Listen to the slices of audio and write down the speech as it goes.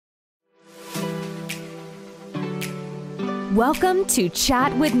Welcome to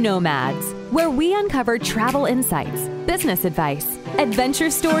Chat with Nomads, where we uncover travel insights, business advice, adventure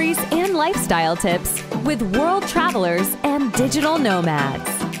stories, and lifestyle tips with world travelers and digital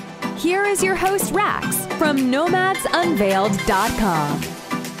nomads. Here is your host, Rax, from nomadsunveiled.com.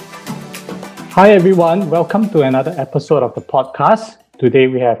 Hi, everyone. Welcome to another episode of the podcast. Today,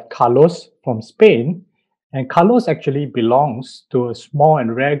 we have Carlos from Spain. And Carlos actually belongs to a small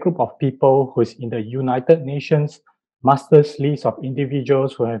and rare group of people who is in the United Nations Masters list of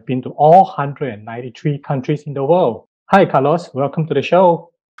individuals who have been to all 193 countries in the world. Hi, Carlos. Welcome to the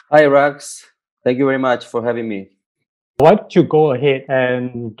show. Hi, Rax. Thank you very much for having me. Why don't you go ahead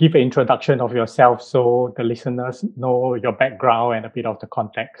and give an introduction of yourself so the listeners know your background and a bit of the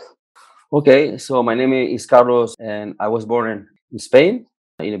context? Okay, so my name is Carlos, and I was born in Spain,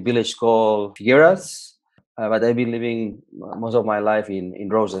 in a village called Figueras. But I've been living most of my life in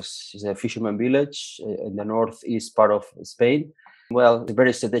Roses. It's a fisherman village in the northeast part of Spain. Well, it's a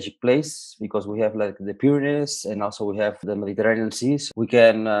very strategic place because we have like the Pyrenees and also we have the Mediterranean seas. We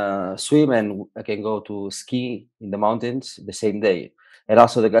can swim and I can go to ski in the mountains the same day. And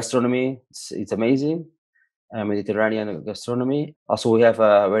also the gastronomy, it's amazing. Mediterranean gastronomy. Also, we have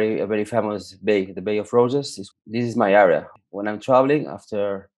a very famous bay, the Bay of Roses. This is my area. When I'm traveling,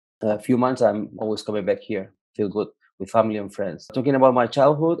 after a few months, I'm always coming back here. Feel good with family and friends. Talking about my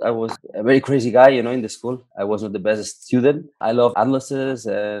childhood, I was a very crazy guy, in the school. I was not the best student. I love atlases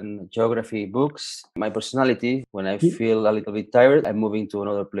and geography books. My personality, when I feel a little bit tired, I'm moving to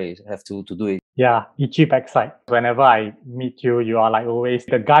another place. I have to do it. Yeah, itchy backside. Whenever I meet you, you are like always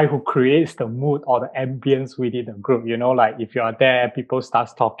the guy who creates the mood or the ambience within the group. Like if you are there, people start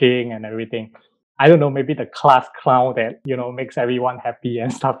talking and everything. I don't know, maybe the class clown that, makes everyone happy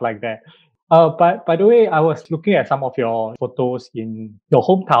and stuff like that. But by the way, I was looking at some of your photos in your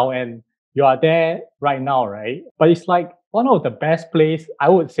hometown and you are there right now, right? But it's like one of the best place, I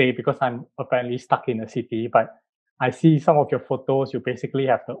would say, because I'm apparently stuck in the city, but I see some of your photos, you basically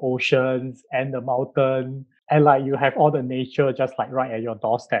have the oceans and the mountain and like you have all the nature just like right at your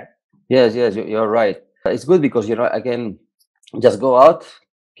doorstep. Yes, you're right. It's good because, I can just go out,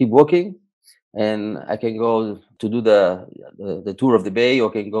 keep walking, and I can go to do the tour of the bay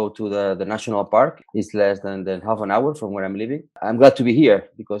or can go to the national park. It's less than half an hour from where I'm living. I'm glad to be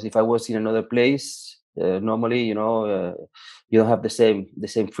here because if I was in another place, normally, you don't have the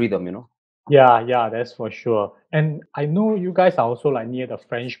same freedom, Yeah, that's for sure. And I know you guys are also like near the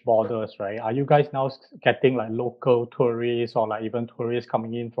French borders, right? Are you guys now getting like local tourists or like even tourists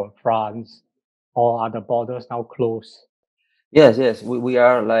coming in from France, or are the borders now closed? Yes. We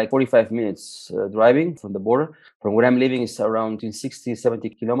are like 45 minutes driving from the border. From where I'm living is around between 60, 70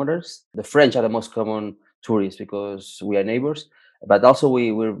 kilometers. The French are the most common tourists because we are neighbors. But also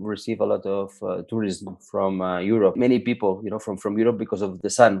we receive a lot of tourism from Europe. Many people, from Europe because of the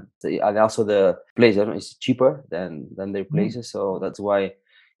sun. And also the place is cheaper than their places. So that's why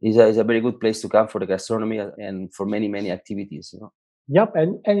it's a very good place to come for the gastronomy and for many activities, Yep,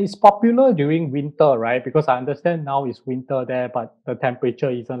 and it's popular during winter, right? Because I understand now it's winter there, but the temperature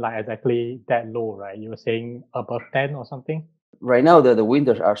isn't like exactly that low, right? You were saying above 10 or something? Right now the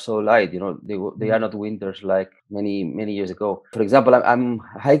winters are so light, they are not winters like many years ago. For example, I'm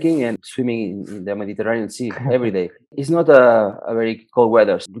hiking and swimming in the Mediterranean Sea every day. It's not a very cold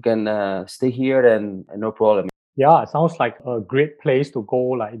weather. You can stay here and no problem. Yeah, it sounds like a great place to go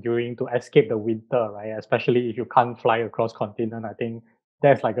like to escape the winter, right? Especially if you can't fly across continent. I think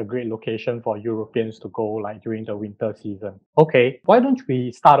that's like a great location for Europeans to go like during the winter season. Okay, why don't we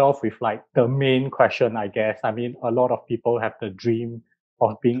start off with like the main question, I guess. I mean, a lot of people have the dream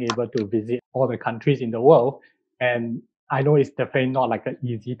of being able to visit all the countries in the world. And I know it's definitely not like an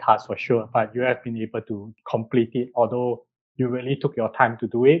easy task for sure, but you have been able to complete it, although you really took your time to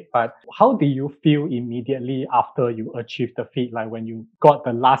do it. But how do you feel immediately after you achieved the feat? Like when you got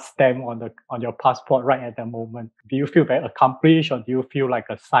the last stamp on your passport right at the moment, do you feel very accomplished, or do you feel like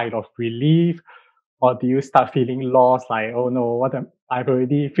a sigh of relief, or do you start feeling lost? Like, oh no, I've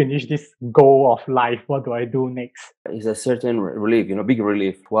already finished this goal of life. What do I do next? It's a certain relief, big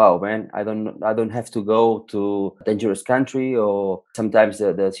relief. Wow, man! I don't have to go to a dangerous country, or sometimes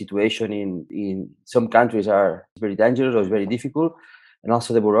the situation in some countries are very dangerous or very difficult, and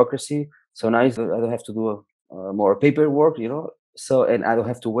also the bureaucracy. So now I don't have to do more paperwork, So and I don't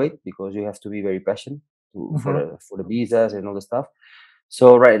have to wait because you have to be very patient for the visas and all the stuff.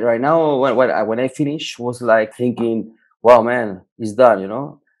 So right now, when I finished, was like thinking, wow, man, it's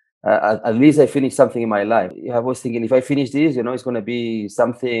done, at least I finished something in my life. I was thinking if I finish this, it's going to be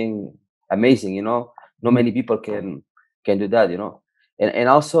something amazing, Not many people can do that, And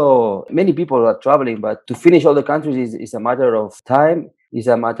also many people are traveling, but to finish all the countries is a matter of time, is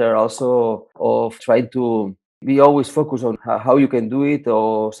a matter also of trying to be always focused on how you can do it,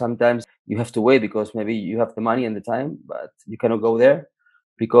 or sometimes you have to wait because maybe you have the money and the time, but you cannot go there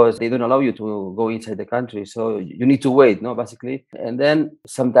because they don't allow you to go inside the country. So you need to wait, no, basically. And then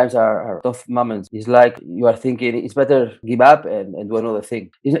sometimes are tough moments. It's like you are thinking it's better give up and do another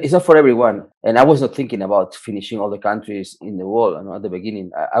thing. It's not for everyone. And I was not thinking about finishing all the countries in the world. You know, at the beginning,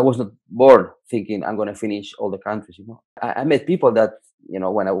 I was not born thinking I'm going to finish all the countries. You know, I met people that, you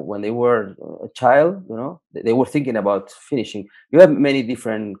know, when they were a child, you know, they were thinking about finishing. You have many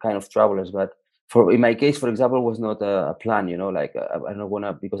different kind of travelers, but for in my case, for example, was not a plan, you know, like I don't want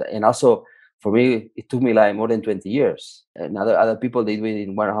to, because, and also for me it took me like more than 20 years, and other people they do it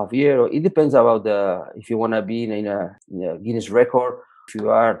in 1.5 year, or it depends about the, if you want to be in a Guinness record, if you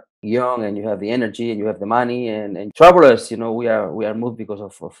are young and you have the energy and you have the money. And travelers, you know, we are moved because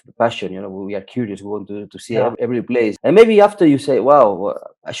of the passion, you know, we are curious, we want to see Yeah. every place. And maybe after you say, wow, well,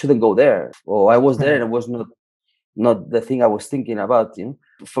 I shouldn't go there, or I was there and it was not the thing I was thinking about. You know,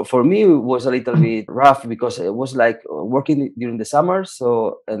 for me it was a little bit rough because it was like working during the summer,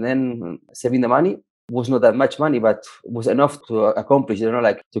 so, and then saving the money was not that much money, but was enough to accomplish. You know,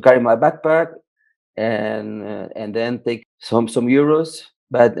 like to carry my backpack and then take some euros,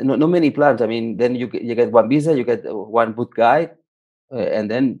 but no many plans. I mean, then you get one visa, you get one boot guide.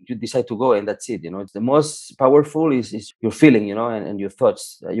 And then you decide to go, and that's it. You know, it's the most powerful is your feeling, you know, and your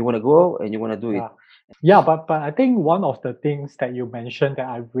thoughts. You want to go and you want to do it. Yeah. Yeah, but I think one of the things that you mentioned that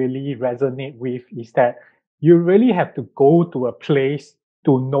I really resonate with is that you really have to go to a place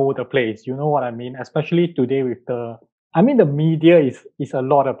to know the place. You know what I mean? Especially today with I mean, the media is a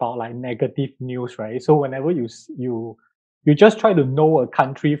lot about like negative news, right? So whenever you just try to know a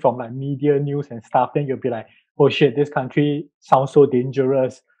country from like media news and stuff, then you'll be like, oh shit, this country sounds so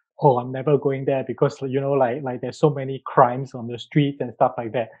dangerous. Oh, I'm never going there because like there's so many crimes on the streets and stuff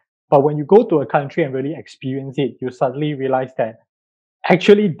like that. But when you go to a country and really experience it, you suddenly realize that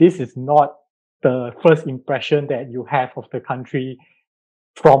actually this is not the first impression that you have of the country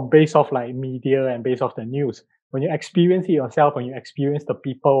from based off like media and based off the news. When you experience it yourself, when you experience the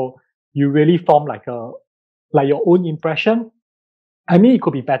people, you really form like your own impression. I mean, it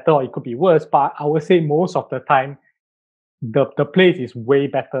could be better or it could be worse, but I would say most of the time the place is way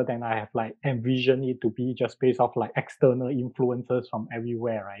better than I have like envisioned it to be just based off like external influences from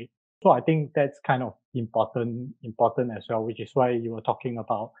everywhere, right? So I think that's kind of important as well, which is why you were talking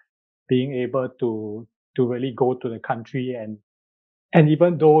about being able to really go to the country and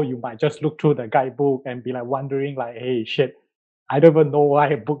even though you might just look through the guidebook and be like wondering like, hey shit, I don't even know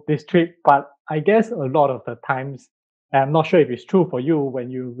why I booked this trip. But I guess a lot of the times, and I'm not sure if it's true for you, when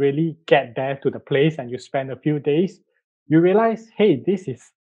you really get there to the place and you spend a few days, you realize, hey, this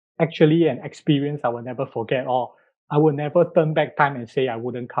is actually an experience I will never forget, or I will never turn back time and say I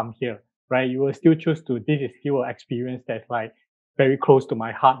wouldn't come here. Right? You will still choose to, this is still an experience that's like very close to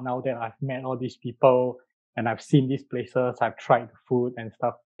my heart now that I've met all these people and I've seen these places, I've tried the food and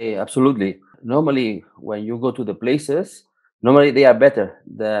stuff. Absolutely. Normally, when you go to the places, normally they are better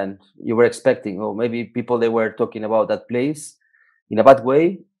than you were expecting, or maybe people they were talking about that place in a bad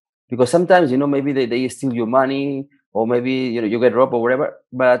way, because sometimes, you know, maybe they steal your money, or maybe, you know, you get robbed or whatever.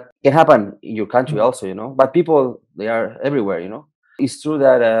 But it can happen in your country Mm. also, you know. But people they are everywhere, you know. It's true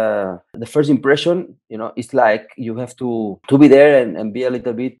that the first impression, you know, it's like you have to be there and be a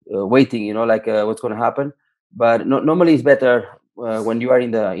little bit waiting, you know, like what's going to happen. But normally it's better when you are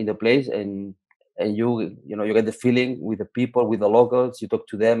in the place, and you know, you get the feeling with the people, with the locals, you talk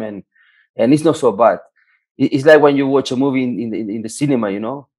to them, and it's not so bad. It's like when you watch a movie in the cinema, you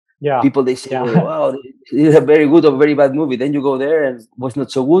know, Yeah. people they say, Yeah. wow, it's a very good or very bad movie, then you go there and was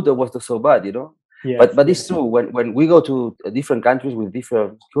not so good or was not so bad, you know. Yes. But it's true, when we go to different countries with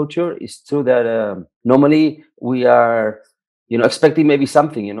different culture, it's true that normally we are, you know, expecting maybe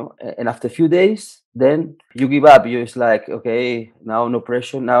something, you know, and after a few days, then you give up. You're just like, okay, now no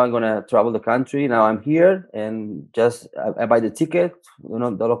pressure. Now I'm gonna travel the country. Now I'm here, and just I buy the ticket, you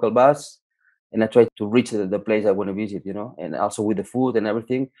know, the local bus, and I try to reach the place I want to visit, you know, and also with the food and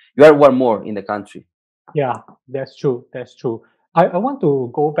everything. You are one more in the country. Yeah, that's true. That's true. I want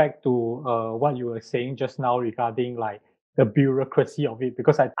to go back to what you were saying just now regarding like the bureaucracy of it,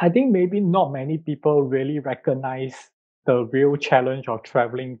 because I think maybe not many people really recognize the real challenge of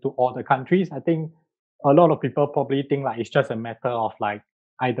traveling to all the countries. I think a lot of people probably think like it's just a matter of like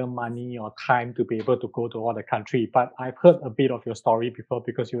either money or time to be able to go to all the country. But I've heard a bit of your story before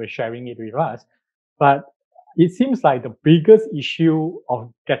because you were sharing it with us. But It seems like the biggest issue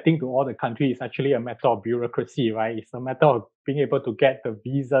of getting to all the countries is actually a matter of bureaucracy, right? It's a matter of being able to get the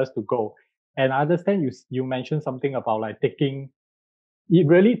visas to go. And I understand you mentioned something about like taking. It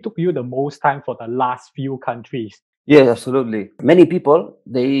really took you the most time for the last few countries. Yes, absolutely. Many people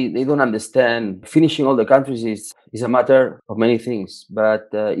they don't understand finishing all the countries is a matter of many things. But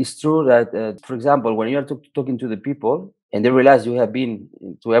it's true that, for example, when you are talking to the people and they realize you have been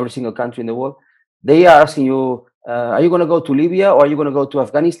to every single country in the world, they are asking you, "Are you going to go to Libya or are you going to go to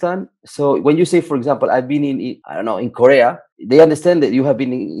Afghanistan?" So when you say, for example, "I've been I don't know, in Korea," they understand that you have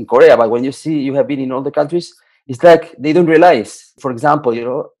been in Korea. But when you see you have been in all the countries, it's like they don't realize. For example,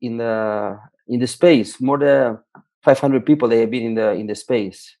 in the space, more than 500 people they have been in the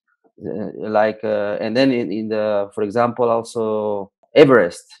space, and then in the, for example, also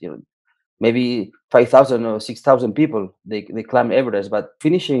Everest, maybe 5,000 or 6,000 people they climb Everest. But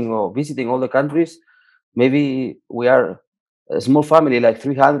finishing or visiting all the countries, maybe we are a small family, like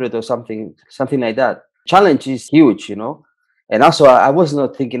 300 or something like that. Challenge is huge, and also I was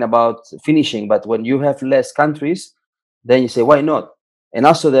not thinking about finishing, but when you have less countries, then you say, why not? And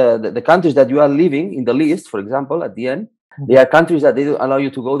also the countries that you are living in the list, for example, at the end, there are countries that they don't allow you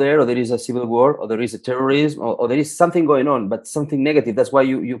to go there, or there is a civil war, or there is a terrorism, or there is something going on, but something negative. That's why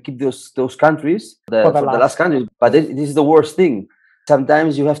you keep those countries for the last countries. But this is the worst thing.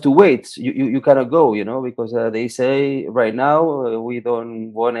 Sometimes you have to wait. You cannot go, because they say right now we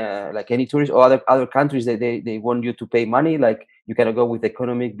don't want like any tourists, or other countries that they want you to pay money. Like you cannot go with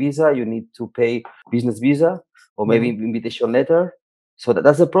economic visa. You need to pay business visa or maybe invitation letter. So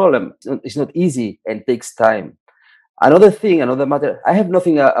that's the problem. It's not easy and takes time. Another matter, I have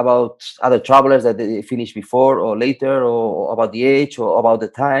nothing about other travelers that they finish before or later, or about the age or about the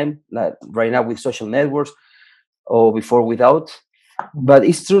time, like right now with social networks or before without. But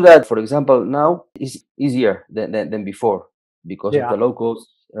it's true that, for example, now it's easier than before because of the local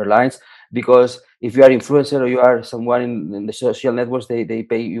airlines. Because if you are influencer or you are someone in the social networks, they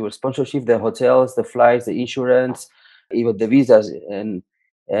pay you a sponsorship, the hotels, the flights, the insurance, even the visas, and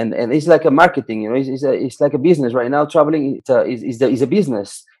it's like a marketing. It's like a business right now. Traveling is a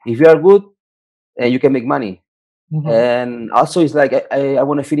business. If you are good, and you can make money. And also it's like I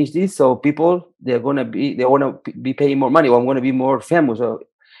want to finish this, so people they want to be paying more money, or I want to be more famous.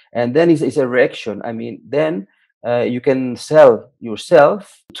 And then it's a reaction. I mean, then you can sell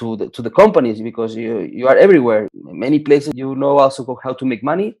yourself to the companies, because you are everywhere, many places, also how to make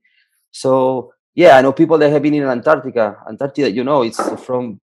money. So yeah, I know people that have been in Antarctica, it's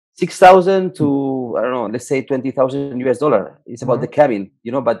from 6,000 to, I don't know, let's say 20,000 US dollar. It's about the cabin,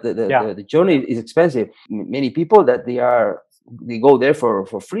 but the journey is expensive. Many people that they go there for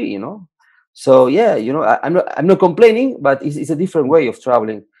free, So yeah, I'm not complaining, but it's a different way of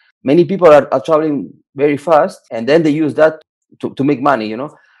traveling. Many people are traveling very fast, and then they use that to make money,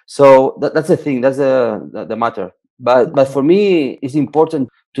 So that's the thing. That's the matter. But for me, it's important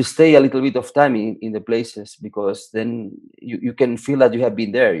to stay a little bit of time in the places, because then you can feel that you have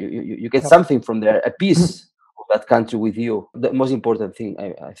been there. You get something from there, a piece of that country with you. The most important thing,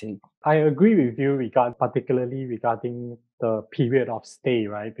 I think. I agree with you particularly regarding the period of stay,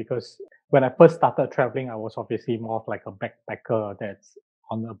 right? Because when I first started traveling, I was obviously more of like a backpacker that's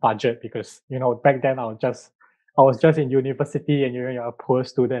on a budget, because, back then I was just in university, and you're a poor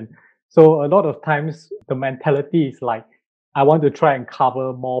student. So a lot of times the mentality is like, I want to try and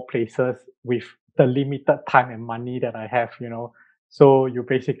cover more places with the limited time and money that I have. So you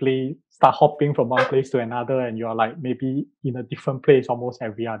basically start hopping from one place to another, and you're like maybe in a different place almost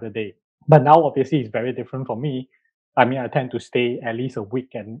every other day. But now obviously it's very different for me. I mean, I tend to stay at least a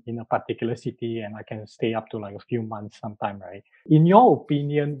week and in a particular city, and I can stay up to like a few months sometime, right? In your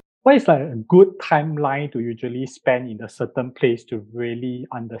opinion, what is like a good timeline to usually spend in a certain place to really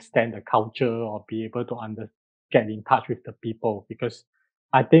understand the culture, or be able to get in touch with the people? Because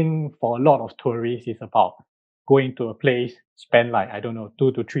I think for a lot of tourists, it's about going to a place, spend like, I don't know,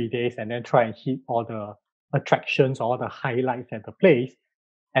 2 to 3 days, and then try and hit all the attractions, all the highlights at the place,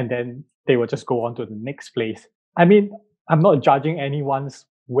 and then they will just go on to the next place. I mean, I'm not judging anyone's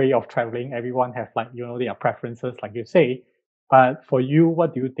way of traveling. Everyone have like, their preferences, like you say. But for you,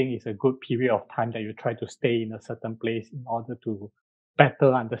 what do you think is a good period of time that you try to stay in a certain place in order to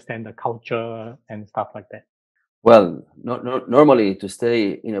better understand the culture and stuff like that? Well, normally to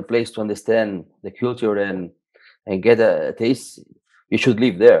stay in a place to understand the culture and get a taste, you should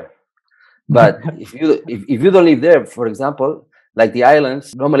live there. But if you don't live there, for example, like the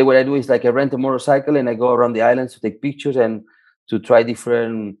islands, normally what I do is like I rent a motorcycle and I go around the islands to take pictures and to try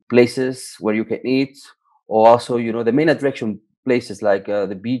different places where you can eat. Or also, the main attraction places like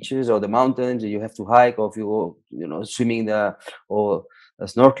the beaches or the mountains. You have to hike, or if you go, swimming or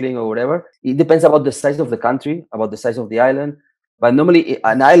snorkeling or whatever. It depends about the size of the country, about the size of the island. But normally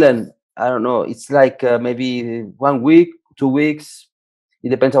an island, I don't know, it's like maybe 1 week, 2 weeks. It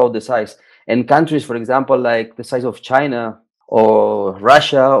depends about the size. And countries, for example, like the size of China or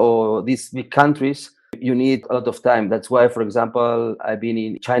Russia or these big countries, you need a lot of time. That's why, for example, I've been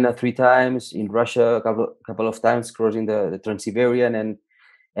in China 3 times, in Russia a couple of times, crossing the Trans-Siberian and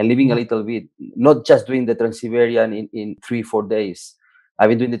living a little bit, not just doing the Trans-Siberian in 3-4 days. I've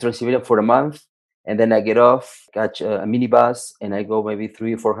been doing the Trans-Siberian for a month, and then I get off, catch a minibus, and I go maybe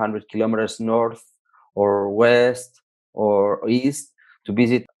 300-400 kilometers north or west or east to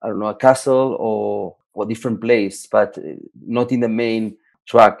visit, I don't know, a castle or a different place, but not in the main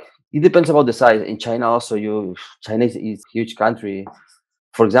track. It depends about the size. In China also, China is a huge country.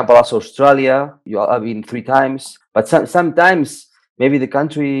 For example, also Australia, I've been 3 times, but sometimes maybe the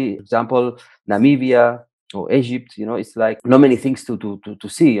country, for example, Namibia or Egypt, it's like not many things to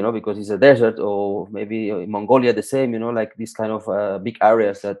see, because it's a desert, or maybe in Mongolia the same, like these kind of big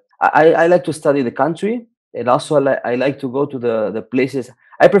areas that I like to study the country. And also I like to go to the places.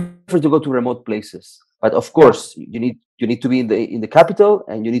 I prefer to go to remote places, but of course you need to be in the capital,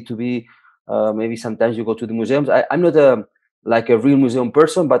 and you need to be maybe sometimes you go to the museums. I'm not like a real museum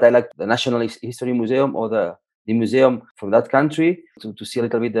person, but I like the National History Museum or the museum from that country to see a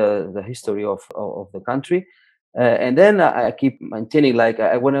little bit the history of the country. And then I keep maintaining, like,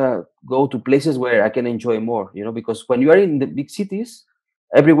 I want to go to places where I can enjoy more, because when you are in the big cities,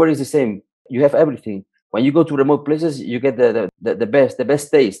 everywhere is the same. You have everything. When you go to remote places, you get the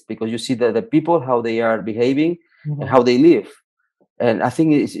best taste, because you see the people, how they are behaving and how they live. And I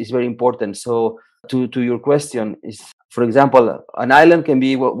think it's very important. So to your question is, for example, an island can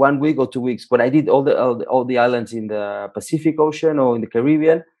be 1 week or 2 weeks. When I did all the islands in the Pacific Ocean or in the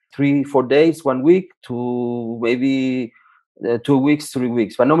Caribbean, 3-4 days, 1 week, to maybe 2 weeks, 3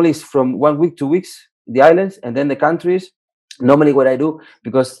 weeks. But normally it's from 1 week, 2 weeks, the islands, and then the countries. Normally what I do,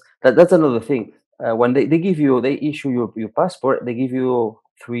 because that's another thing. When they issue your passport, they give you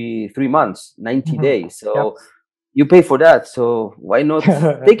three months, 90 days. So you pay for that, so why not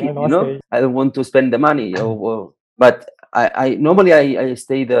take it? I don't want to spend the money. But I normally I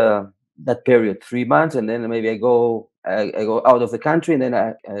stay that period, 3 months, and then maybe I go out of the country, and then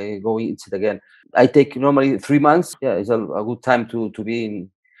I go inside again. I take normally 3 months. Yeah, it's a good time to be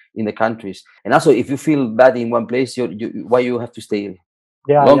in the countries. And also, if you feel bad in one place, why you have to stay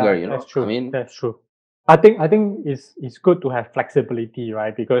longer? That's true. I mean, that's true. I think it's good to have flexibility,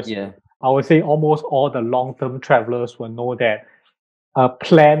 right? Because I would say almost all the long-term travelers will know that a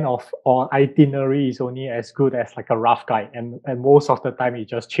plan or itinerary is only as good as like a rough guide, and most of the time it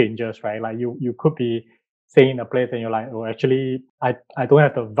just changes, right? Like you could be staying in a place and you're like, oh, actually I don't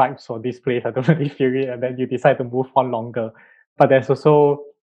have the vibes for this place, I don't really feel it, and then you decide to move on longer. But there's also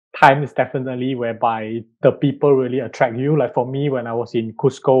times definitely whereby the people really attract you. Like for me, when I was in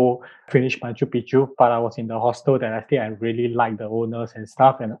Cusco, finished Machu Picchu, but I was in the hostel that I think I really liked the owners and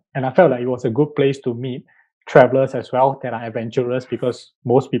stuff, and I felt like it was a good place to meet travelers as well that are adventurous, because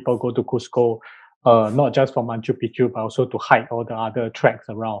most people go to Cusco not just for Machu Picchu, but also to hike all the other tracks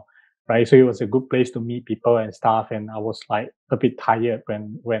around, right? So it was a good place to meet people and stuff. And I was like a bit tired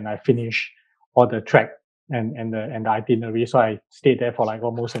when I finished all the track and the itinerary. So I stayed there for like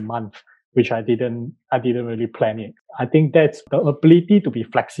almost a month, which I didn't really plan it. I think that's the ability to be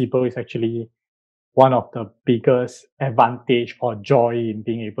flexible is actually one of the biggest advantage or joy in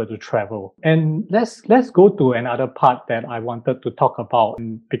being able to travel. And let's go to another part that I wanted to talk about,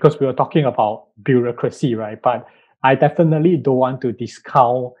 because we were talking about bureaucracy, right? But I definitely don't want to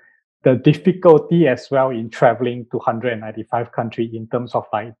discount the difficulty as well in traveling to 195 countries in terms of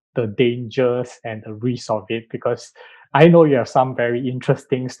like the dangers and the risks of it, because I know you have some very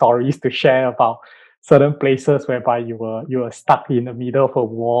interesting stories to share about certain places whereby you were stuck in the middle of a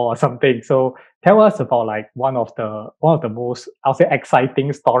war or something. So tell us about like one of the most, I'll say,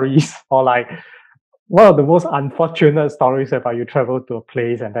 exciting stories, or like one of the most unfortunate stories about you travel to a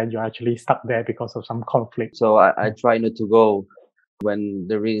place and then you're actually stuck there because of some conflict. So I try not to go when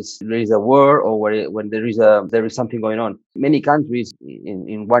there is a war, or when there is something going on. Many countries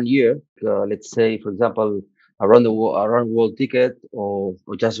in 1 year, let's say, for example, around world ticket, or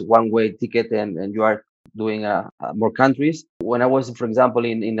just one way ticket, and you are doing more countries. When I was, for example,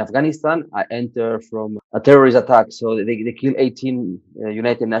 in Afghanistan, I entered from a terrorist attack. So they killed 18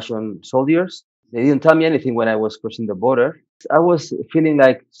 United Nations soldiers. They didn't tell me anything when I was crossing the border. I was feeling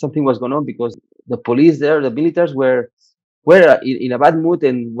like something was going on, because the police there, the militaries, were were in a bad mood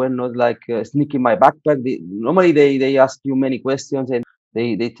and were not like sneaking my backpack. Normally they ask you many questions and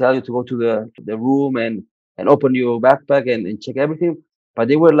they tell you to go to the room and open your backpack and check everything. But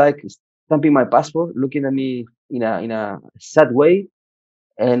they were like stamping my passport, looking at me in a sad way,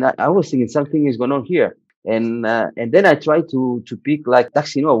 and I was thinking something is going on here. And then I tried to pick like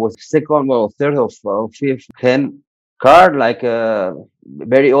taxi. No, it was second, well, third or fifth hand car, like a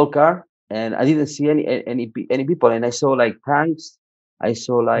very old car, and I didn't see any people. And I saw like tanks. I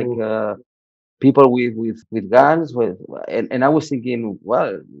saw like Oh, people with guns. And I was thinking,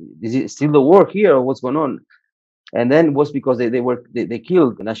 well, is it still the war here, or what's going on? And then it was because they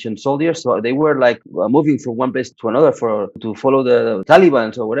killed Russian soldiers, so they were like moving from one place to another for to follow the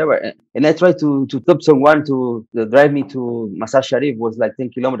Taliban or whatever. And I tried to stop someone to drive me to Masar Sharif, was like 10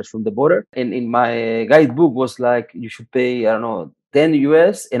 kilometers from the border. And in my guidebook was like you should pay, I don't know, 10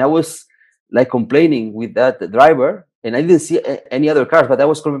 US. And I was like complaining with that driver, and I didn't see any other cars, but I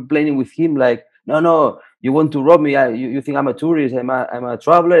was complaining with him like, no, you want to rob me? You think I'm a tourist? I'm a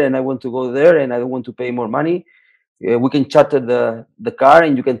traveler, and I want to go there, and I don't want to pay more money. We can charter the car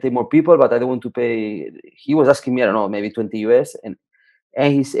and you can take more people, but I don't want to pay. He was asking me, I don't know, maybe 20 US, and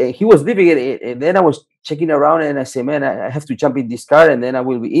he was leaving it. And then I was checking around, and I say, man, I have to jump in this car, and then I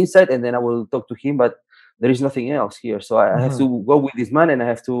will be inside, and then I will talk to him, but there is nothing else here, so I have mhm. to go with this man, and I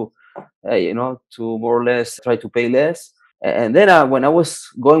have to, to more or less try to pay less. And then when I was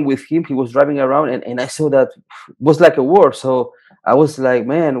going with him, he was driving around, and I saw that it was like a war. So I was like,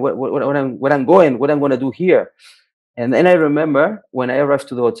 man, what I'm going, what I'm going to do here. And then I remember when I arrived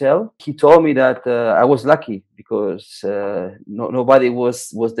to the hotel, he told me that I was lucky because nobody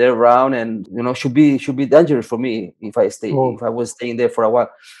was there around, and should be dangerous for me if Oh, I was staying there for a while.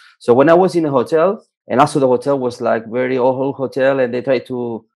 So when I was in a hotel, and also the hotel was like very old hotel, and they tried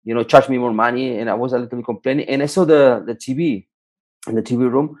to charge me more money, and I was a little bit complaining. And I saw the TV in the TV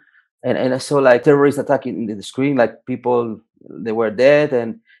room, and I saw like terrorist attack in the screen, like people they were dead,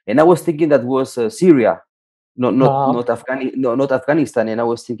 and I was thinking that was Syria, not wow. No, not Afghanistan. And I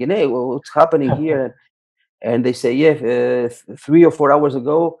was thinking, hey, what's happening here? And they say, yeah, 3 or 4 hours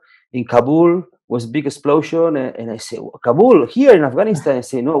ago in Kabul was a big explosion. And I say, Kabul here in Afghanistan? I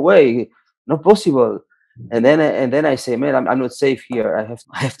say, no way, not possible. And then I say, man, I'm not safe here.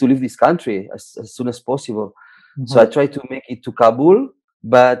 I have to leave this country as soon as possible. So I Mhm. tried to make it to Kabul,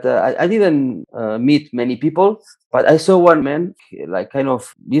 but I didn't meet many people. But I saw one man, like kind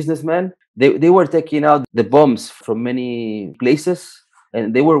of businessman. They were taking out the bombs from many places,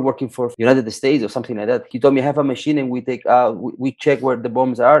 and they were working for United States or something like that. He told me, I have a machine, and we take out, we check where the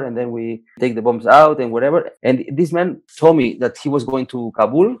bombs are, and then we take the bombs out and whatever. And this man told me that he was going to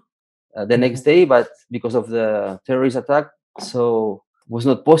Kabul the next Mhm. day, but because of the terrorist attack, so was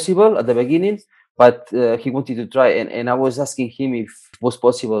not possible at the beginning. But he wanted to try, and I was asking him if it was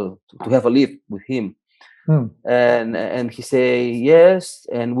possible to have a live with him, Mm. and he said yes.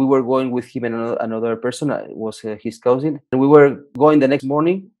 And we were going with him and another person, it was his cousin, and we were going the next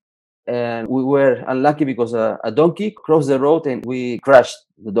morning. And we were unlucky because a donkey crossed the road, and we crashed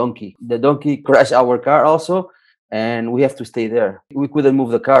the donkey crashed our car also, and we have to stay there. We couldn't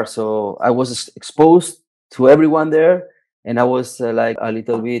move the car, so I was exposed to everyone there, and I was like a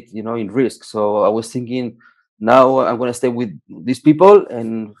little bit in risk. So I was thinking, now I'm going to stay with these people,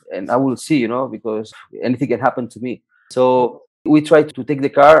 and I will see, because anything can happen to me. So we tried to take the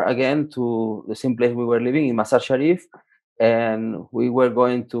car again to the same place we were living in Masar Sharif, and we were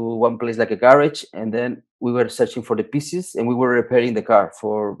going to one place like a garage, and then we were searching for the pieces, and we were repairing the car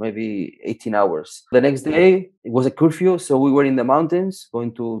for maybe 18 hours. The next day it was a curfew, so we were in the mountains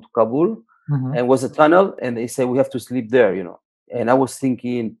going to Kabul, Mhm. and was a tunnel, and they said we have to sleep there. And I was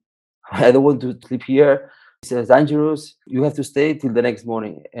thinking, I don't want to sleep here. It's dangerous. You have to stay till the next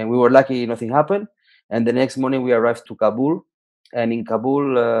morning. And we were lucky, nothing happened. And the next morning we arrived to Kabul. And in Kabul,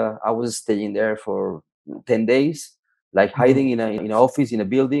 I was staying there for 10 days, like Mhm. hiding in an office, in a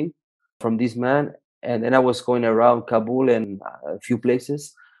building from this man. And then I was going around Kabul and a few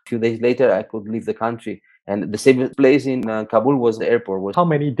places. A few days later, I could leave the country. And the same place in Kabul was the airport. Was How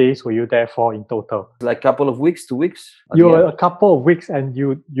many days were you there for in total? like a couple of weeks, 2 weeks at You the were end. a couple of weeks, and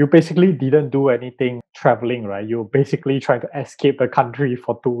you basically didn't do anything traveling, right? You were basically trying to escape the country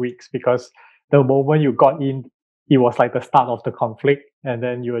for 2 weeks because the moment you got in, it was like the start of the conflict, and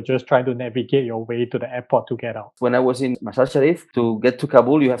then you were just trying to navigate your way to the airport to get out. When I was in Masar Sharif, to get to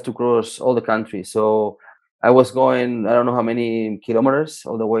Kabul, you have to cross all the country. So I was going, I don't know how many kilometers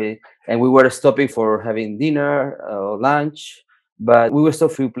all the way, and we were stopping for having dinner or lunch, but we were still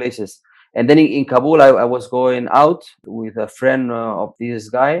few places. And then in Kabul, I was going out with a friend of this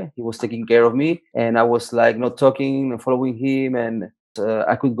guy. He was taking care of me, and I was like not talking, following him, and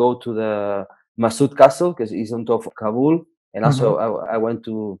I could go to the Masud Castle because it's on top of Kabul, and also I went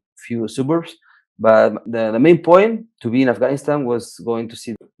to few suburbs. But the main point to be in Afghanistan was going to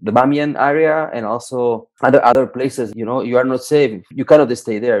see the Bamiyan area and also other places. You know, you are not safe. You cannot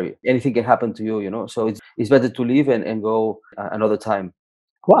stay there. Anything can happen to you. You know, so it's better to leave and go another time.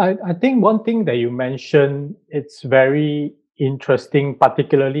 Well, I think one thing that you mentioned, it's very interesting,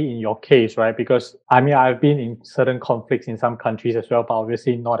 particularly in your case, right? Because I mean, I've been in certain conflicts in some countries as well, but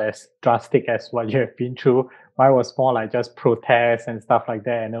obviously not as drastic as what you have been through. Mine was more like just protests and stuff like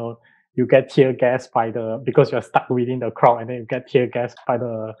that. You know, you get tear gassed because you're stuck within the crowd, and then you get tear gassed by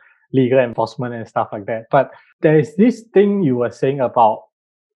the legal enforcement and stuff like that. But there is this thing you were saying about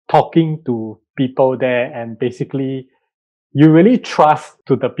talking to people there, and basically you really trust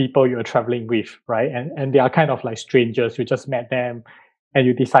to the people you're traveling with, right? And they are kind of like strangers. You just met them and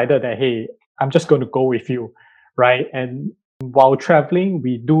you decided that, hey, I'm just going to go with you, right? And while traveling,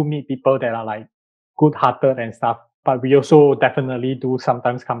 we do meet people that are like good-hearted and stuff, but we also definitely do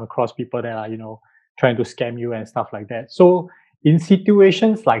sometimes come across people that are, trying to scam you and stuff like that. So in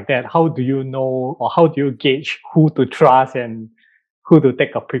situations like that, how do you know, or how do you gauge who to trust and who to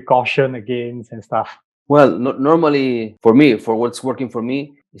take a precaution against and stuff? Well, normally for me, for what's working for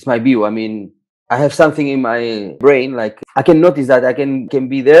me, it's my view. I mean, I have something in my brain, like I can notice that I can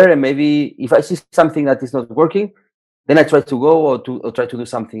be there, and maybe if I see something that is not working, then I try to go or try to do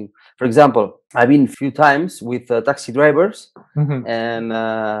something. For example, I've been a few times with taxi drivers, and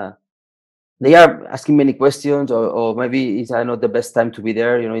they are asking many questions, or maybe it's not the best time to be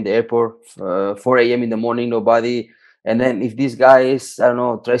there. You know, in the airport, 4 a.m. in the morning, nobody. And then if this guy is, I don't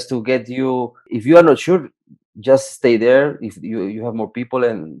know, tries to get you, if you are not sure, just stay there. If you have more people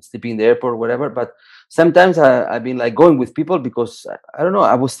and sleeping in the airport, whatever. But sometimes I've been like going with people because I don't know.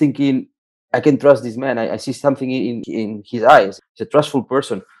 I was thinking I can trust this man. I see something in his eyes. He's a trustful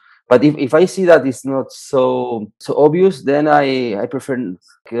person. But if I see that it's not so obvious, then I prefer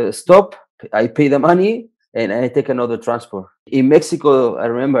stop. I pay the money and I take another transport. In Mexico, I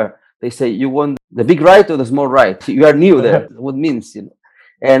remember they say, you want the big ride or the small ride? You are new there. What means,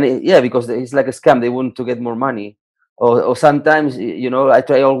 And yeah, because it's like a scam. They want to get more money. Or sometimes, I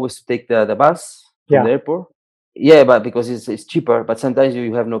try always to take the bus from the airport. Yeah, but because it's cheaper. But sometimes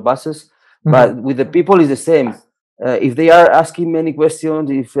you have no buses. But with the people, it's the same. If they are asking many questions,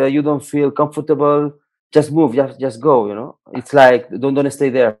 if you don't feel comfortable, just move, just go. It's like don't stay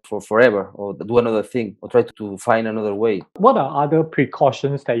there for forever, or do another thing, or try to find another way. What are other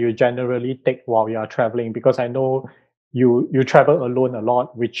precautions that you generally take while you are traveling? Because I know you travel alone a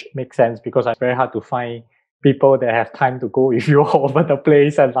lot, which makes sense because it's very hard to find people that have time to go with you all over the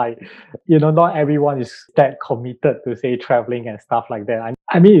place, and not everyone is that committed to say traveling and stuff like that.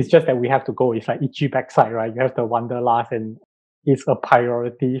 I mean, it's just that we have to go. It's like itchy backside, right? You have the wanderlust, and it's a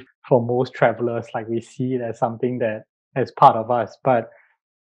priority for most travelers. Like we see it as something that is part of us. But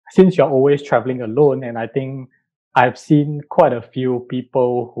since you're always traveling alone, and I think I've seen quite a few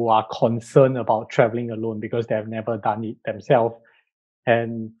people who are concerned about traveling alone because they have never done it themselves.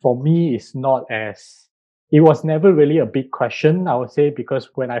 And for me, it was never really a big question, I would say, because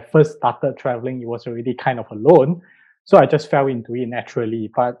when I first started traveling, it was already kind of alone. So I just fell into it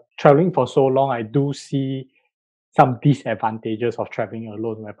naturally. But traveling for so long, I do see some disadvantages of traveling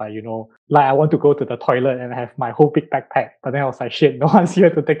alone, whereby, like I want to go to the toilet and I have my whole big backpack, but then I was like, shit, no one's here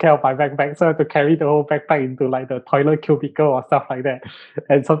to take care of my backpack. So I have to carry the whole backpack into like the toilet cubicle or stuff like that.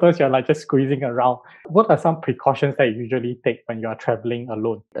 And sometimes you're like just squeezing around. What are some precautions that you usually take when you're traveling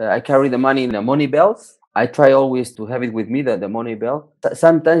alone? I carry the money in a money belt. I try always to have it with me, the money belt.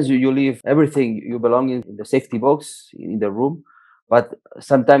 Sometimes you leave everything you belong in the safety box in the room. But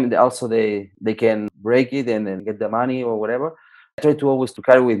sometimes also they can break it and then get the money or whatever. I try to always to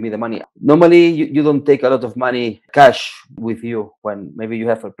carry with me the money. Normally, you don't take a lot of money cash with you when maybe you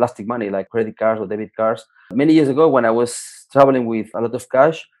have a plastic money like credit cards or debit cards. Many years ago, when I was traveling with a lot of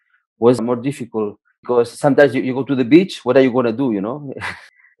cash, was more difficult because sometimes you go to the beach. What are you going to do,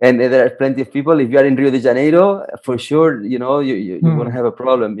 And there are plenty of people. If you are in Rio de Janeiro, for sure, you're going to have a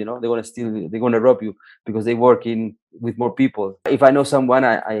problem. They're going to steal, they're going to rob you because they work with more people. If I know someone,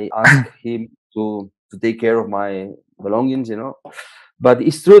 I ask him to take care of my belongings. But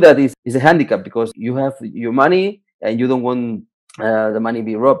it's true that it's a handicap because you have your money and you don't want the money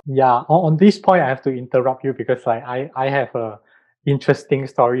be robbed. Yeah, on this point, I have to interrupt you because I have a interesting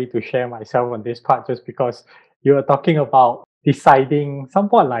story to share myself on this part, just because you were talking about deciding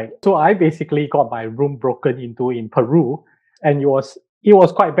somewhat like, so I basically got my room broken into in Peru, and it was it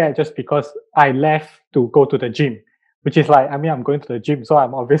was quite bad just because I left to go to the gym, which is like, I mean, I'm going to the gym, so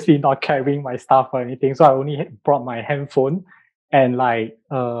I'm obviously not carrying my stuff or anything. So I only brought my handphone and like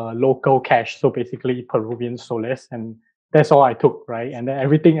local cash. So basically Peruvian soles. And that's all I took, right? And then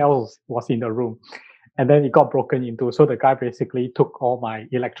everything else was in the room. And then it got broken into. So the guy basically took all my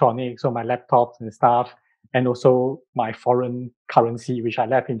electronics, so my laptops and stuff, and also my foreign currency, which I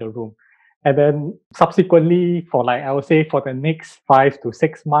left in the room. And then subsequently, for like, I would say for the next 5 to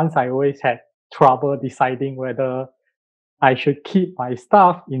 6 months, I always had trouble deciding whether I should keep my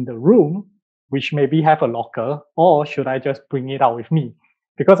stuff in the room, which maybe have a locker, or should I just bring it out with me?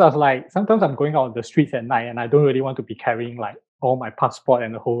 Because I was like, sometimes I'm going out on the streets at night and I don't really want to be carrying like all my passport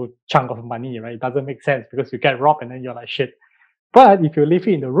and a whole chunk of money, right? It doesn't make sense because you get robbed and then you're like, shit. But if you leave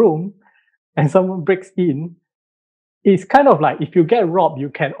it in the room and someone breaks in, it's kind of like if you get robbed, you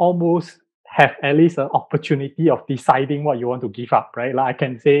can almost have at least an opportunity of deciding what you want to give up, right? Like I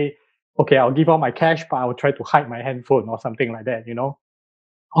can say, okay, I'll give out my cash, but I will try to hide my handphone or something like that, or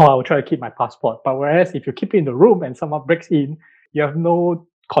I will try to keep my passport. But whereas if you keep it in the room and someone breaks in, you have no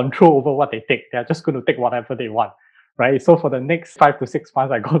control over what they take. They're just going to take whatever they want, right? So for the next 5 to 6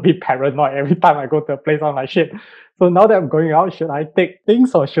 months, I got a bit paranoid every time I go to a place. I'm like, shit. So now that I'm going out, should I take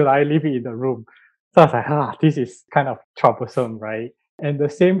things or should I leave it in the room? So I was like, this is kind of troublesome, right? And the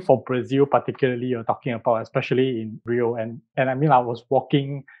same for Brazil, particularly you're talking about, especially in Rio. And I mean, I was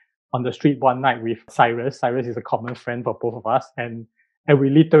walking on the street one night with Cyrus. Cyrus is a common friend for both of us. And we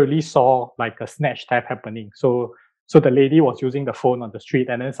literally saw like a snatch theft happening. So the lady was using the phone on the street,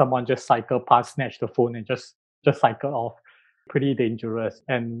 and then someone just cycled past, snatched the phone, and just cycled off. Pretty dangerous.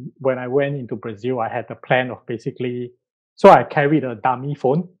 And when I went into Brazil, I had the plan of basically, so I carried a dummy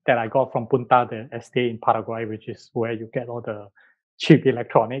phone that I got from Punta del Este in Paraguay, which is where you get all the cheap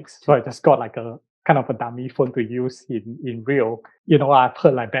electronics. So I just got like a kind of a dummy phone to use in Rio. I've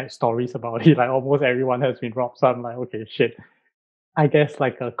heard like bad stories about it. Like almost everyone has been robbed. So I'm like, okay, shit. I guess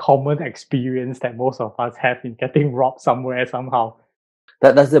like a common experience that most of us have in getting robbed somewhere somehow.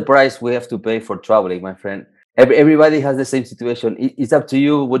 That's the price we have to pay for traveling, my friend. Everybody has the same situation. It's up to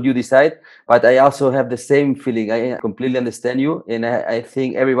you what you decide. But I also have the same feeling. I completely understand you, and I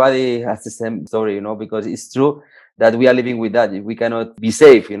think everybody has the same story, because it's true that we are living with that. We cannot be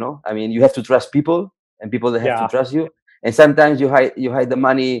safe, I mean, you have to trust people, and people that have to Yeah. trust you. And sometimes you hide the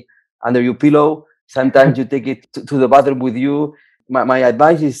money under your pillow. Sometimes you take it to the bathroom with you. My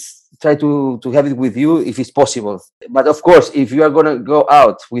advice is try to have it with you if it's possible. But of course, if you are going to go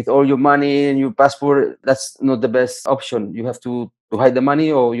out with all your money and your passport, that's not the best option. You have to hide the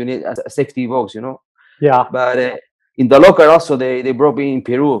money, or you need a safety box, Yeah. But in the locker also, they brought me in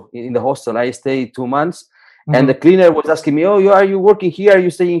Peru in the hostel. I stayed 2 months, and the cleaner was asking me, "Oh, are you working here? Are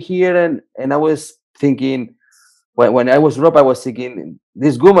you staying here?" And I was thinking, when I was robbed, I was thinking,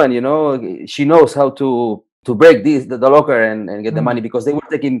 this woman, she knows how to break the locker and get the money, because they were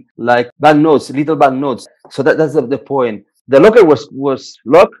taking like banknotes, little banknotes. So that's the point. The locker was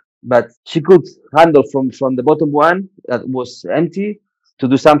locked, but she could handle from the bottom one that was empty to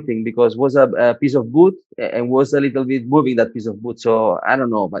do something, because was a piece of wood and was a little bit moving that piece of wood. So I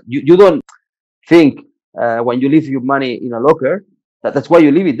don't know, but you don't think when you leave your money in a locker that's why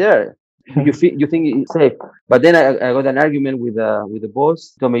you leave it there. You think it's safe. But then I got an argument with the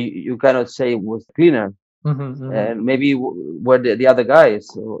boss. Told me you cannot say it was cleaner, and maybe were the other guys.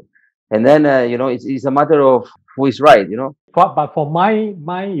 So, and then it's a matter of who is right. But for my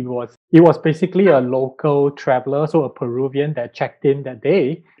it was basically a local traveler, so a Peruvian that checked in that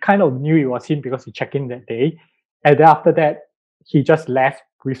day. Kind of knew it was him because he checked in that day, and then after that he just left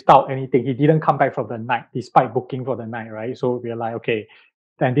without anything. He didn't come back for the night, despite booking for the night, right? So we are like, okay,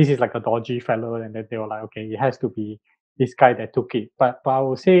 then this is like a dodgy fellow, and then they were like, okay, it has to be this guy that took it. But I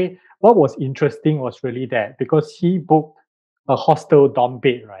would say what was interesting was really that because he booked a hostel dorm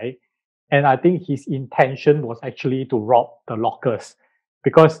bed, right? And I think his intention was actually to rob the lockers,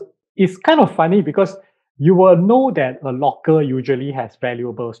 because it's kind of funny because you will know that a locker usually has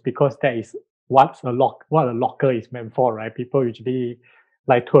valuables because that is what a locker is meant for, right? People usually,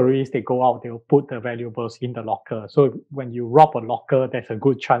 like tourists, they go out, they'll put the valuables in the locker. So when you rob a locker, there's a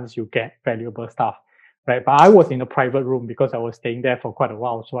good chance you get valuable stuff, right? But I was in a private room because I was staying there for quite a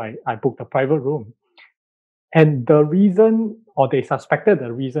while, so I booked a private room. And the reason, or they suspected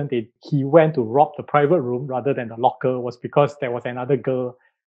the reason he went to rob the private room rather than the locker, was because there was another girl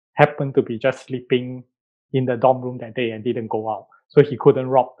happened to be just sleeping in the dorm room that day and didn't go out. So he couldn't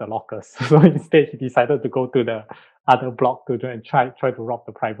rob the lockers. So instead, he decided to go to the other block to try to rob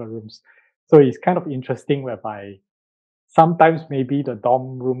the private rooms. So it's kind of interesting whereby sometimes maybe the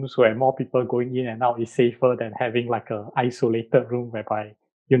dorm rooms where more people going in and out is safer than having like a isolated room whereby,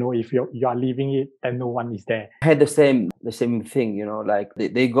 if you are leaving it, then no one is there. I had the same thing, like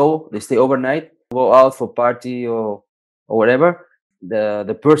they stay overnight, go out for party or whatever.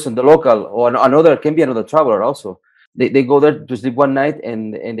 The person, the local, or another, can be another traveler also. They go there to sleep one night,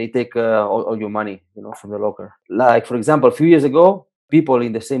 and they take all your money, from the locker. Like, for example, a few years ago, people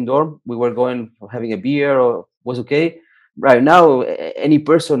in the same dorm, we were going having a beer, or was okay. Right now, any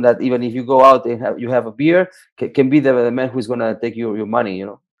person that, even if you go out and you have a beer, can be the man who's gonna take your money.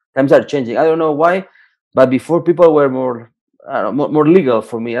 Times are changing. I don't know why, but before people were more, I don't know, more legal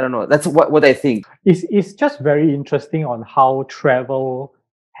for me. I don't know. That's what I think. It's just very interesting on how travel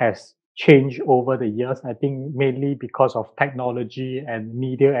has changed over the years. I think mainly because of technology and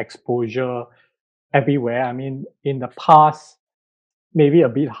media exposure everywhere. I mean, in the past, maybe a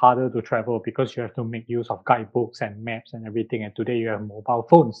bit harder to travel because you have to make use of guidebooks and maps and everything. And today you have mobile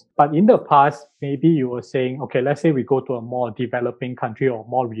phones. But in the past, maybe you were saying, okay, let's say we go to a more developing country or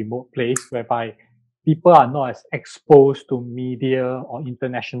more remote place whereby people are not as exposed to media or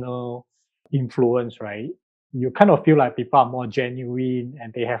international influence, right? You kind of feel like people are more genuine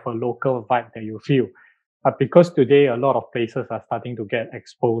and they have a local vibe that you feel. But because today a lot of places are starting to get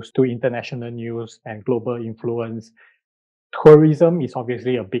exposed to international news and global influence, tourism is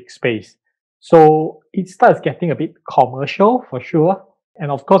obviously a big space. So it starts getting a bit commercial for sure.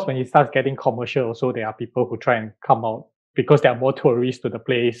 And of course, when it starts getting commercial, also there are people who try and come out because there are more tourists to the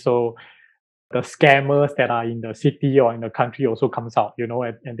place. So the scammers that are in the city or in the country also comes out,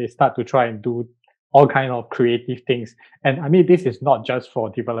 and they start to try and do all kind of creative things. And I mean, this is not just for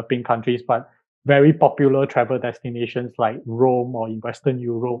developing countries, but very popular travel destinations like Rome or in Western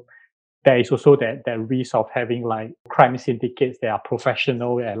Europe. There is also that risk of having like crime syndicates that are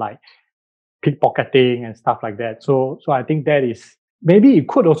professional at like pickpocketing and stuff like that. So I think that is, maybe it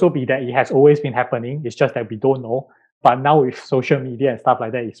could also be that it has always been happening. It's just that we don't know. But now with social media and stuff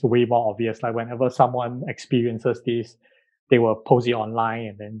like that, it's way more obvious. Like whenever someone experiences this, they will post it online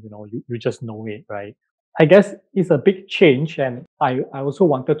and then, you just know it, right? I guess it's a big change. And I also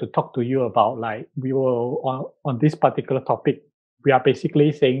wanted to talk to you about, like, we were on this particular topic. We are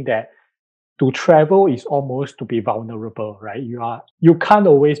basically saying that to travel is almost to be vulnerable, right? You can't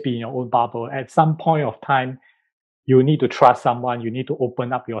always be in your own bubble. At some point of time, you need to trust someone, you need to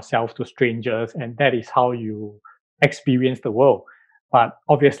open up yourself to strangers, and that is how you experience the world. But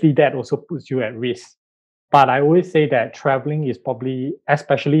obviously that also puts you at risk. But I always say that traveling is probably,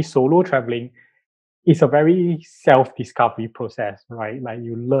 especially solo traveling, is a very self-discovery process, right? Like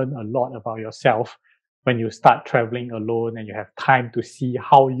you learn a lot about yourself when you start traveling alone and you have time to see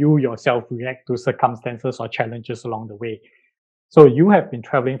how you yourself react to circumstances or challenges along the way. So you have been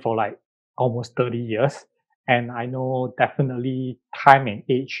traveling for like almost 30 years. And I know definitely time and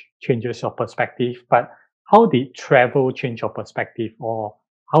age changes your perspective, but how did travel change your perspective, or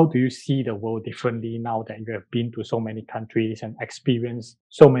how do you see the world differently now that you have been to so many countries and experienced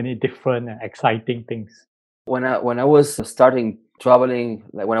so many different and exciting things? When I was starting traveling,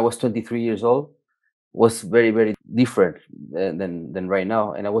 like when I was 23 years old, was very, very different than right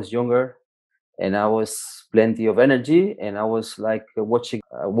now. And I was younger, and I was plenty of energy, and I was like watching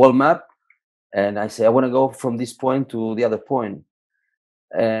a world map, and I say I want to go from this point to the other point.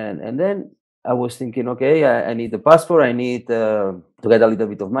 And then I was thinking, okay, I need a passport, I need to get a little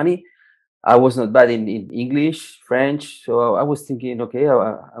bit of money. I was not bad in English, French, so I was thinking, okay,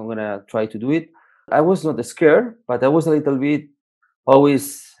 I'm gonna try to do it. I was not scared, but I was a little bit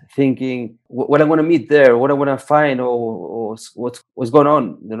always thinking what I'm gonna meet there, what I'm gonna find, or what's going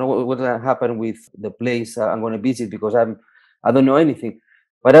on. What's gonna happen with the place I'm gonna visit, because I don't know anything.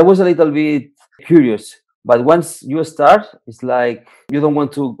 But I was a little bit curious. But once you start, it's like you don't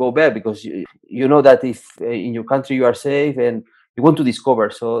want to go back, because you know that if in your country you are safe and you want to discover.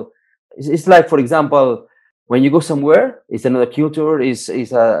 So it's like, for example, when you go somewhere, it's another culture, is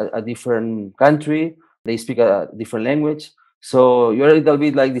a different country, they speak a different language. So you're a little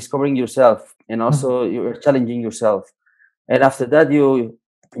bit like discovering yourself, and also you're challenging yourself. And after that, you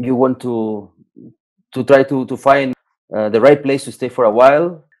want to try to find the right place to stay for a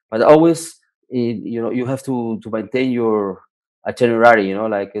while, but always you have to maintain your itinerary,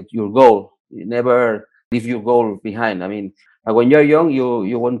 like your goal. You never leave your goal behind. I mean, when you're young,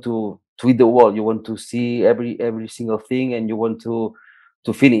 you want to eat the world, you want to see every single thing, and you want to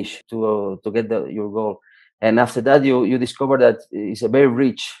finish to get your goal. And after that, you discover that it's a very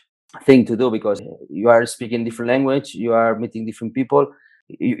rich thing to do, because you are speaking different language, you are meeting different people.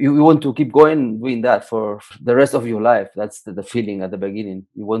 you want to keep going doing that for the rest of your life. That's the feeling at the beginning.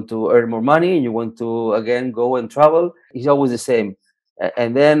 You want to earn more money and you want to again go and travel. It's always the same.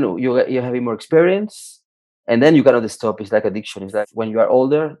 And then you're having more experience, and then you cannot stop. It's like addiction. It's like when you are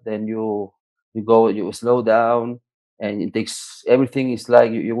older, then you slow down, and it takes everything. It's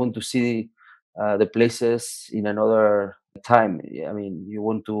like you want to see the places in another time. I mean, you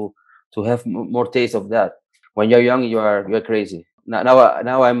want to have more taste of that. When you're young, you're crazy.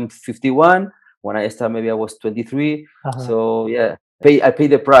 Now I'm 51. When I started, maybe I was 23. So yeah, I pay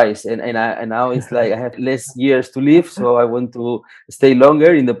the price, and now it's like I have less years to live, so I want to stay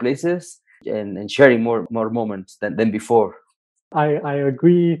longer in the places and sharing more moments than before. I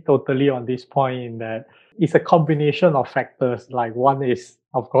agree totally on this point in that it's a combination of factors. Like one is,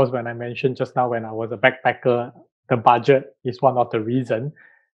 of course, when I mentioned just now when I was a backpacker, the budget is one of the reason,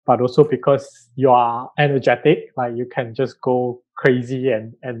 but also because you are energetic, like you can just go crazy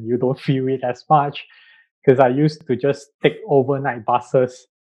and you don't feel it as much. Because I used to just take overnight buses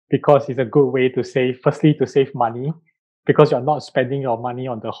because it's a good way to firstly, to save money because you're not spending your money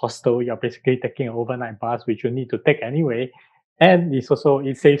on the hostel. You're basically taking an overnight bus, which you need to take anyway. And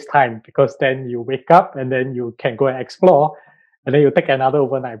it saves time because then you wake up and then you can go and explore and then you take another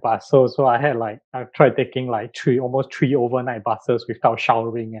overnight bus. So I've tried taking like almost three overnight buses without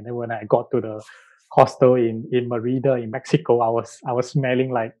showering. And then when I got to the hostel in Merida in Mexico, I was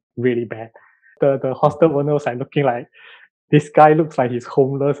smelling like really bad. The hostel owner was like looking like, this guy looks like he's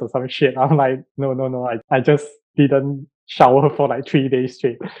homeless or some shit. I'm like, no. I just didn't shower for like 3 days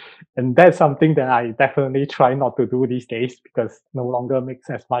straight. And that's something that I definitely try not to do these days because no longer makes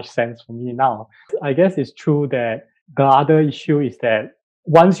as much sense for me now. I guess it's true that the other issue is that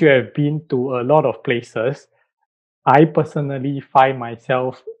once you have been to a lot of places, I personally find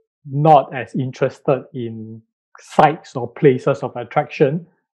myself not as interested in sites or places of attraction,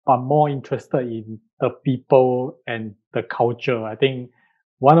 but more interested in the people and the culture. I think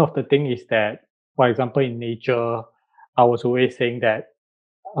one of the things is that, for example, in nature, I was always saying that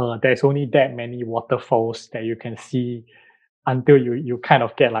there's only that many waterfalls that you can see until you kind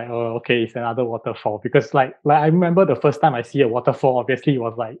of get like, oh, okay, it's another waterfall. Because like I remember the first time I see a waterfall, obviously it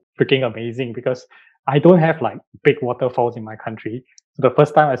was like freaking amazing because I don't have like big waterfalls in my country. So the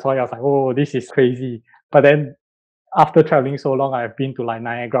first time I saw it, I was like, oh, this is crazy. But then after traveling so long, I've been to like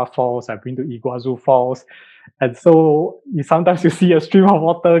Niagara Falls, I've been to Iguazu Falls. And so sometimes you see a stream of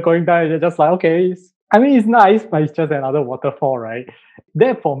water going down and you're just like, okay, it's nice, but it's just another waterfall, right?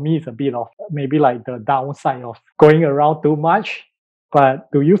 That for me is a bit of maybe like the downside of going around too much.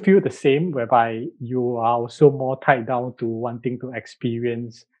 But do you feel the same whereby you are also more tied down to wanting to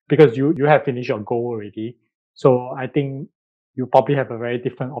experience because you have finished your goal already? So I think you probably have a very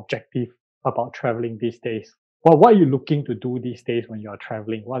different objective about traveling these days. Well, what are you looking to do these days when you're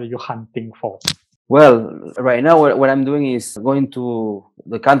traveling? What are you hunting for? Well, right now what I'm doing is going to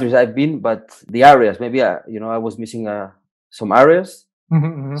the countries I've been, but the areas. Maybe I was missing some areas.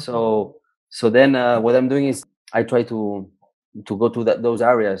 Mm-hmm. So then what I'm doing is I try to go to those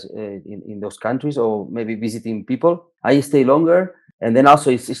areas in those countries, or maybe visiting people. I stay longer. And then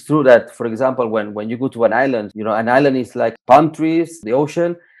also it's true that, for example, when you go to an island, an island is like palm trees, the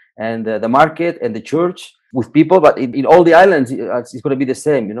ocean, and the market and the church with people. But in all the islands, it's going to be the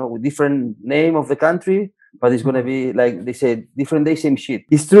same, with different name of the country, but it's going to be like they say, different day, same shit.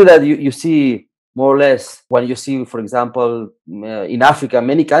 It's true that you see more or less when you see, for example, in Africa,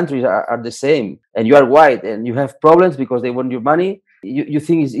 many countries are the same, and you are white and you have problems because they want your money. You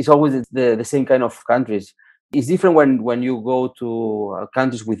think it's always the same kind of countries. It's different when you go to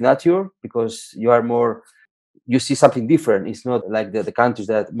countries with nature, because you see something different. It's not like the countries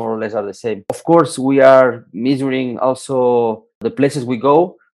that more or less are the same. Of course, we are measuring also the places we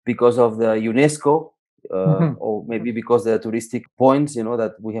go because of the UNESCO, or maybe because the touristic points,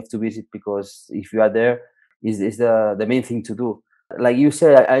 that we have to visit, because if you are there, is the main thing to do. Like you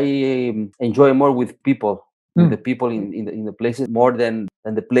said, I enjoy more with people, with the people in the places more than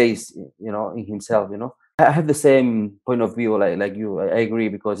the place, in himself. I have the same point of view like you. I agree,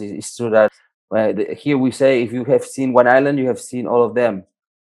 because it's true that here we say, if you have seen one island, you have seen all of them.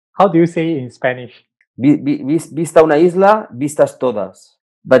 How do you say it in Spanish? Vista una isla, vistas todas.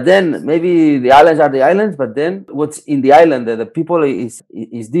 But then maybe the islands are the islands, but then what's in the island, the people is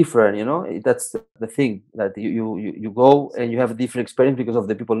different. That's the thing, that you go and you have a different experience because of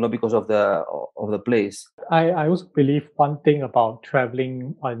the people, not because of the place. I also believe one thing about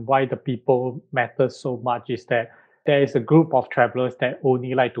traveling and why the people matter so much is that there is a group of travelers that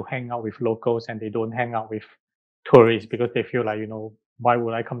only like to hang out with locals and they don't hang out with tourists because they feel like, why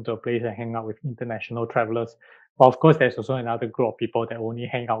would I come to a place and hang out with international travelers? But of course, there's also another group of people that only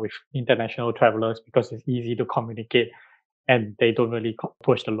hang out with international travelers because it's easy to communicate and they don't really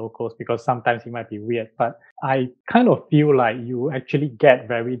push the locals because sometimes it might be weird. But I kind of feel like you actually get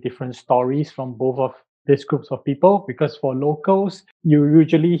very different stories from both of these groups of people, because for locals, you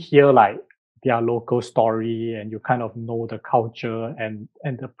usually hear like their local story and you kind of know the culture and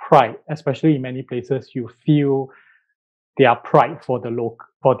the pride, especially in many places, you feel their pride for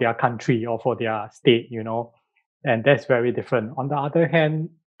for their country or for their state, and that's very different. On the other hand,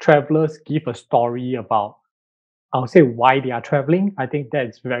 travelers give a story about, I'll say, why they are traveling. I think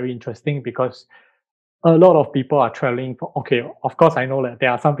that's very interesting because a lot of people are traveling for, okay, of course, I know that there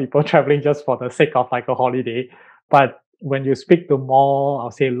are some people traveling just for the sake of like a holiday. But when you speak to more,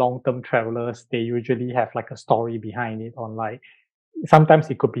 I'll say, long-term travelers, they usually have like a story behind it on like, sometimes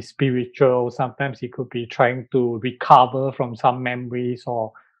it could be spiritual, sometimes it could be trying to recover from some memories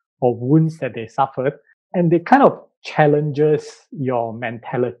or wounds that they suffered. And they kind of challenges your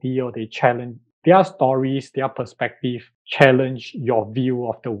mentality, or they challenge their stories, their perspective, challenge your view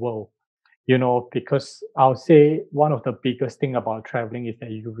of the world. Because I'll say one of the biggest thing about traveling is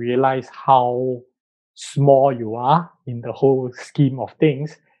that you realize how small you are in the whole scheme of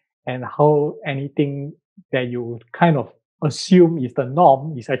things, and how anything that you kind of assume is the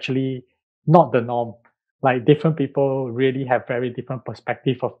norm is actually not the norm. Like, different people really have very different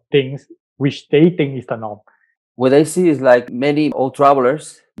perspective of things, which they think is the norm. What I see is like many old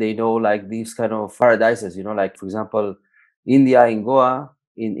travelers, they know like these kind of paradises, like for example, India, in Goa,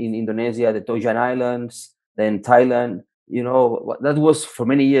 in Indonesia, the Tojan Islands, then Thailand, that was for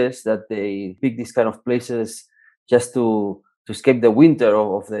many years that they pick these kind of places just to escape the winter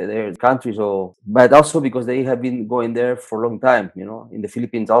of their countries, but also because they have been going there for a long time, in the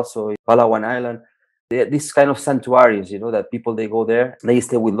Philippines also, Palawan Island. They are these kind of sanctuaries, that people, they go there, they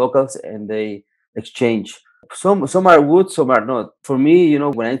stay with locals and they exchange. Some are good, some are not. For me,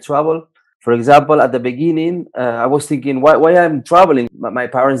 when I travel, for example, at the beginning, I was thinking, why I'm traveling? My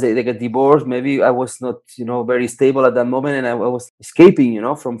parents, they get divorced. Maybe I was not, very stable at that moment, and I was escaping,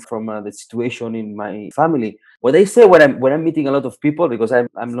 from the situation in my family. What they say when I'm meeting a lot of people, because I'm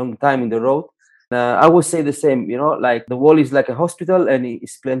long time in the road, I would say the same. Like the world is like a hospital, and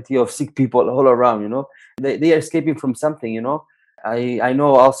it's plenty of sick people all around. They are escaping from something. I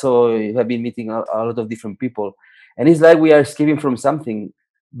know also you have been meeting a lot of different people, and it's like we are escaping from something.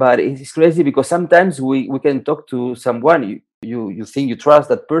 But it's crazy because sometimes we can talk to someone, you think you trust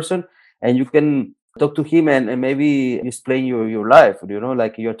that person, and you can talk to him and maybe explain your life,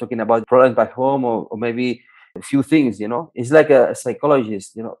 like you're talking about problems back home, or maybe a few things. It's like a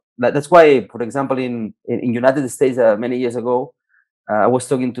psychologist. That's why, for example, in United States, many years ago, I was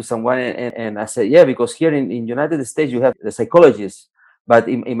talking to someone, and I said, yeah, because here in United States you have the psychologist, but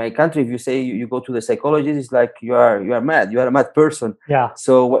in my country, if you say you go to the psychologist, it's like you are mad, you are a mad person. Yeah.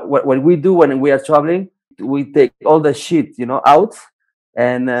 So what we do when we are traveling, we take all the shit out,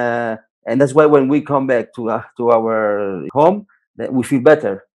 and that's why when we come back to our home, that we feel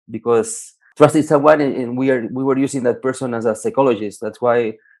better, because trusting someone, and we were using that person as a psychologist. That's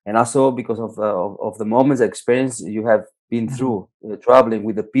why, and also because of the moments, experience you have been through, traveling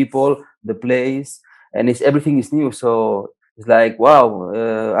with the people, the place, and everything is new. So it's like, wow,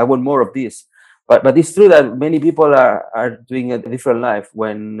 I want more of this. But it's true that many people are doing a different life.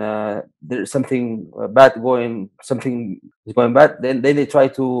 When there's something bad something is going bad, then they try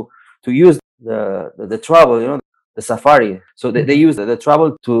to use the travel, the safari. So they use the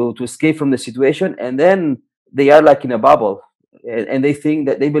travel to escape from the situation, and then they are like in a bubble, and they think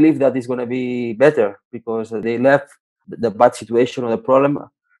that, they believe that it's going to be better because they left the bad situation or the problem,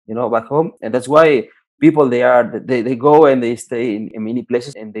 back home. And that's why people, they go and they stay in many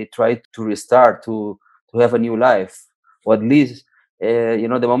places, and they try to restart, to have a new life, or at least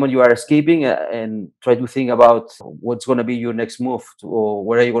the moment you are escaping, and try to think about what's going to be your next move, or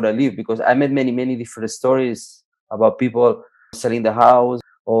where are you going to live. Because I met many different stories about people selling the house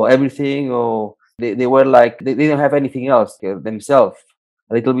or everything, or they were like, they didn't have anything else themselves,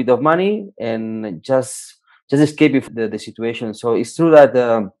 a little bit of money, and just escaping the situation. So it's true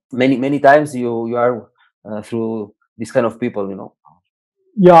that many times you are through this kind of people.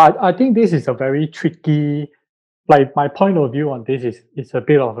 Yeah, I think this is a very tricky, like, my point of view on this is it's a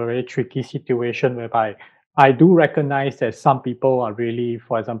bit of a very tricky situation, whereby I do recognize that some people are really,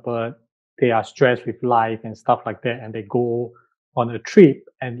 for example, they are stressed with life and stuff like that, and they go on a trip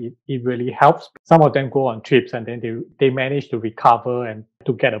and it really helps. Some of them go on trips and then they manage to recover and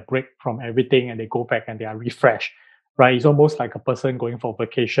to get a break from everything, and they go back and they are refreshed, right? It's almost like a person going for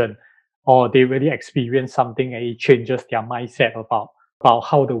vacation, or they really experience something and it changes their mindset about about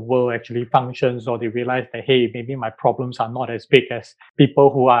how the world actually functions, or they realize that, hey, maybe my problems are not as big as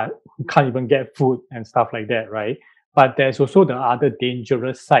people who can't even get food and stuff like that, right? But there's also the other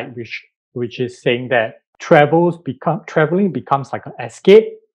dangerous side, which is saying that traveling becomes like an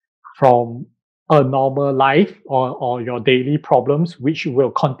escape from a normal life, or your daily problems, which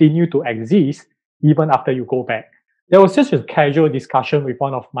will continue to exist even after you go back. There was just a casual discussion with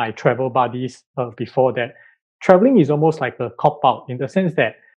one of my travel buddies before that traveling is almost like a cop out, in the sense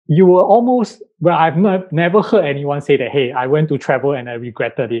that you will almost, well, I've never heard anyone say that, hey, I went to travel and I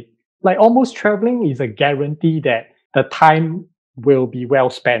regretted it. Like, almost traveling is a guarantee that the time will be well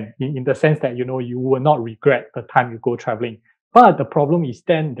spent, in the sense that, you will not regret the time you go traveling. But the problem is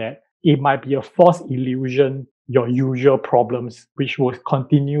then that it might be a false illusion, your usual problems, which will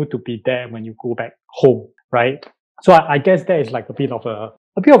continue to be there when you go back home, right? So I guess that is like a bit of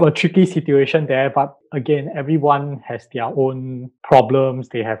a tricky situation there. But again, everyone has their own problems.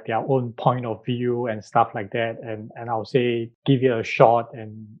 They have their own point of view and stuff like that. And I'll say, give it a shot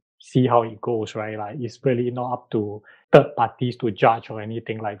and see how it goes, right? Like, it's really not up to third parties to judge or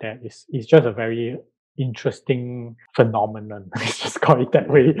anything like that. It's just a very interesting phenomenon. Let's just call it that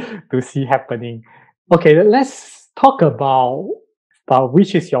way, to see happening. Okay, let's talk about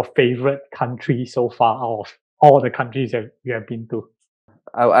which is your favorite country so far out of all the countries that you have been to.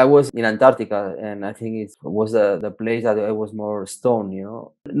 I was in Antarctica, and I think it was the place that I was more stoned.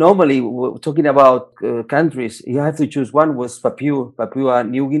 Normally, talking about countries, you have to choose one. Was Papua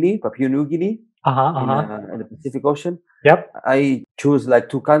New Guinea, in the Pacific Ocean. Yep. I choose like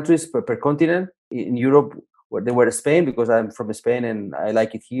two countries per continent. In Europe, where they were Spain, because I'm from Spain and I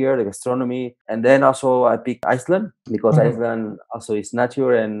like it here, the gastronomy. And then also I picked Iceland, because Iceland also is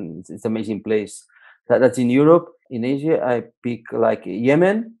nature and it's an amazing place. That's in Europe. In Asia, I pick like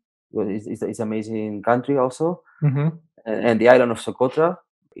Yemen, because it's amazing country also. And the island of Socotra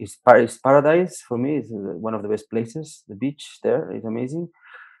is paradise for me. It's one of the best places. The beach there is amazing.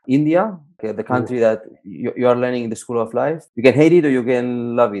 India, the country that you are learning in the school of life. You can hate it or you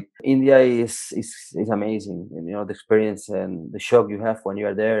can love it. India is amazing. And, the experience and the shock you have when you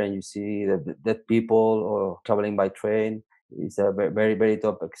are there and you see the people, or traveling by train. It's a very, very, very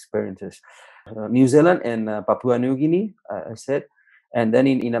top experiences. New Zealand and Papua New Guinea, I said. And then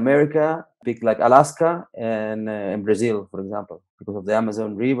in America, pick like Alaska and Brazil, for example, because of the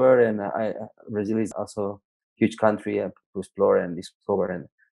Amazon River. And Brazil is also a huge country to explore and discover.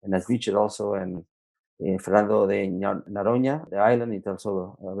 And as beaches also. And Fernando de Noronha, the island, is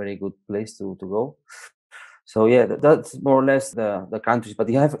also a very good place to go. So yeah, that's more or less the countries. But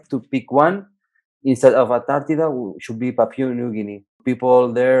you have to pick one. Instead of Antarctica, should be Papua New Guinea.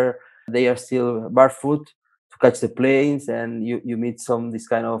 People there, they are still barefoot to catch the planes, and you meet this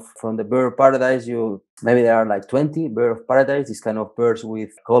kind of, from the bird paradise. Maybe there are like 20 bird of paradise. This kind of birds with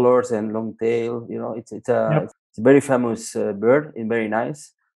colors and long tail. It's a very famous bird and very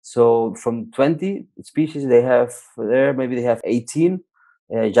nice. So from 20 species they have there, maybe they have 18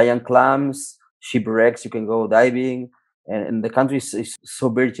 giant clams, shipwrecks. You can go diving, and the country is so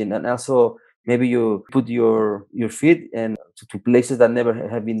virgin. And also, maybe you put your feet and to places that never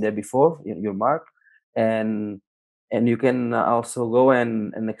have been there before, your mark, and you can also go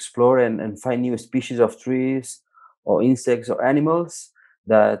and explore and find new species of trees or insects or animals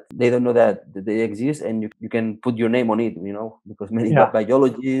that they don't know that they exist, and you can put your name on it, because many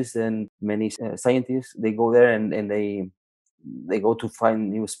biologists and many scientists, they go there and they go to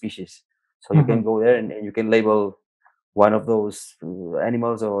find new species. So you can go there and you can label one of those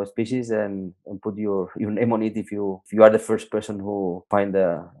animals or species and put your name on it if you are the first person who find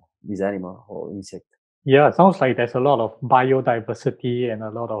this animal or insect. Yeah, it sounds like there's a lot of biodiversity and a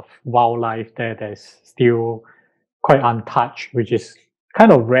lot of wildlife there that's still quite untouched, which is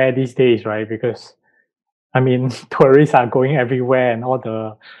kind of rare these days, right? Because, I mean, tourists are going everywhere, and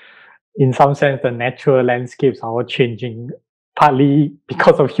in some sense, the natural landscapes are all changing, partly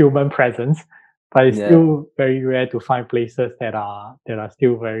because of human presence. But it's still very rare to find places that are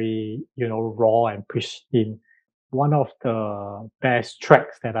still very, raw and pristine. One of the best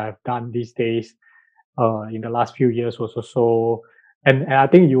treks that I've done these days, in the last few years, was also, and I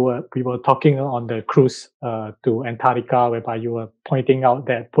think we were talking on the cruise to Antarctica, whereby you were pointing out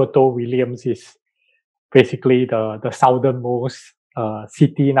that Puerto Williams is basically the southernmost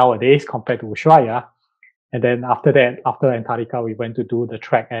city nowadays compared to Ushuaia. And then after that, after Antarctica, we went to do the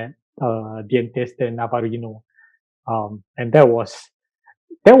trek at Dientes de Navarino, and that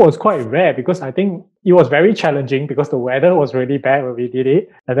was quite rare, because I think it was very challenging because the weather was really bad when we did it,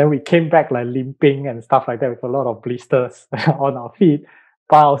 and then we came back like limping and stuff like that with a lot of blisters on our feet.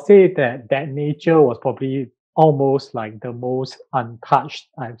 But I'll say that nature was probably almost like the most untouched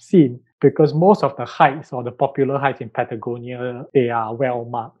I've seen, because most of the hikes or the popular hikes in Patagonia, they are well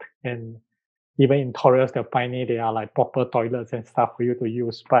marked, and even in Torres del Paine, they are like proper toilets and stuff for you to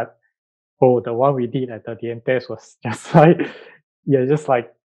use. But oh, the one we did at the Dientes was just like, you're just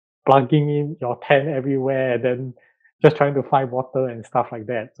like plugging in your tent everywhere and then just trying to find water and stuff like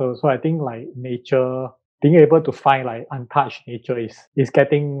that. So I think like nature, being able to find like untouched nature is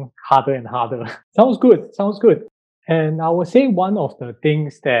getting harder and harder. Sounds good. Sounds good. And I would say one of the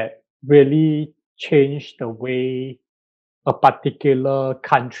things that really changed the way a particular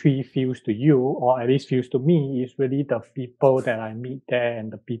country feels to you, or at least feels to me, is really the people that I meet there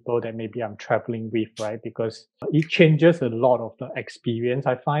and the people that maybe I'm traveling with, right? Because it changes a lot of the experience,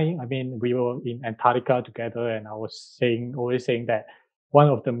 I find. I mean, we were in Antarctica together, and I was always saying that one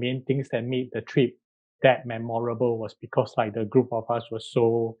of the main things that made the trip that memorable was because like the group of us was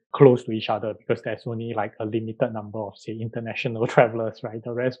so close to each other, because there's only like a limited number of, say, international travelers, right?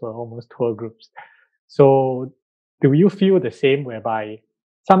 The rest were almost tour groups. So do you feel the same, whereby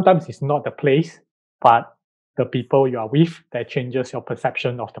sometimes it's not the place, but the people you are with that changes your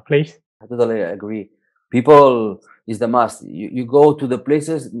perception of the place? I totally agree. People is the must. You go to the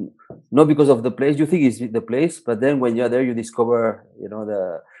places not because of the place. You think it's the place, but then when you're there, you discover,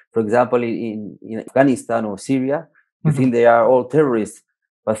 for example, in Afghanistan or Syria, you Mhm. think they are all terrorists,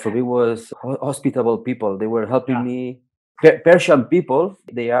 but for me was hospitable people. They were helping Yeah. me. Persian people,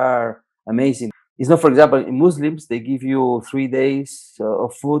 they are amazing. It's not, for example, in Muslims, they give you 3 days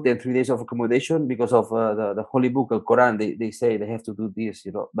of food and 3 days of accommodation because of the holy book, the Quran. They say they have to do this.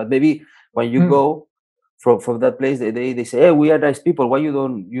 But maybe when you Mm. go from that place, they say, hey, we are nice people. Why you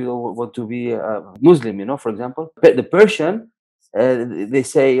don't want to be a Muslim, for example? But the Persian, they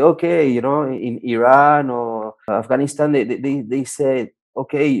say, okay, in Iran or Afghanistan, they say,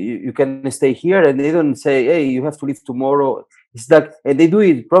 okay, you can stay here. And they don't say, hey, you have to leave tomorrow. It's that, and they do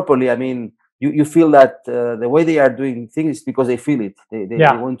it properly. I mean, you feel that the way they are doing things because they feel it. They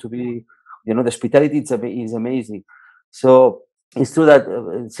Yeah. want to be, the hospitality is amazing. So it's true that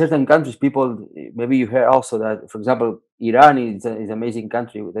in certain countries, people, maybe you hear also that, for example, Iran is an amazing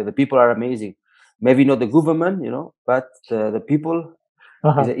country. The people are amazing. Maybe not the government, but the people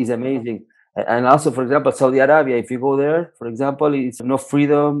Uh-huh. is amazing. And also, for example, Saudi Arabia, if you go there, for example, it's no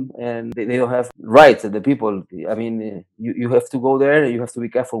freedom and they don't have rights, the people. I mean, you have to go there, you have to be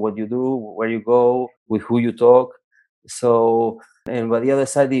careful what you do, where you go, with who you talk. So, and by the other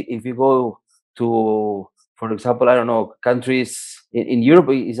side, if you go to, for example, I don't know, countries in Europe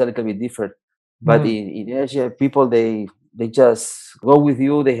is a little bit different. But Mm. in Asia, people, they just go with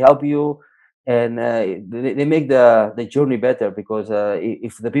you, they help you, and they make the journey better because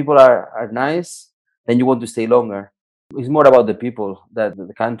if the people are nice, then you want to stay longer. It's more about the people than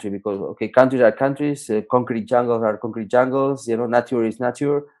the country, because okay, countries are countries, concrete jungles are concrete jungles, nature is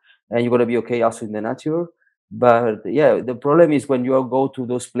nature, and you're going to be okay also in the nature. But yeah, the problem is when you go to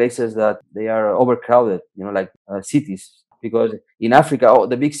those places that they are overcrowded, like cities, because in Africa,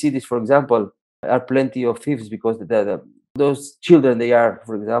 the big cities, for example, are plenty of thieves because those children, they are,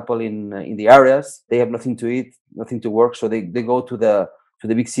 for example, in the areas, they have nothing to eat, nothing to work, so they go to the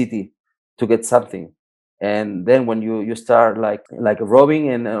big city to get something. And then when you start like robbing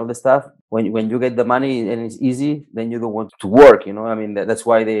and all the stuff, when you get the money and it's easy, then you don't want to work. I mean, that's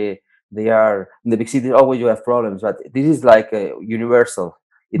why they are in the big city. Always you have problems, but this is like universal.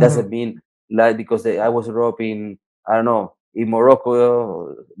 It doesn't Mhm. mean like because I was robbed in, I don't know, in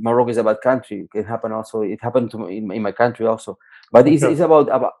Morocco. Morocco is a bad country. It can happen also. It happened to me in my country also. But For it's sure.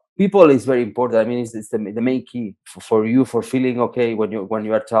 about people is very important. I mean, it's the main key for you for feeling okay when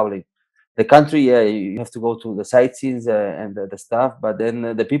you are traveling. The country, yeah, you have to go to the sightseeing and the stuff, but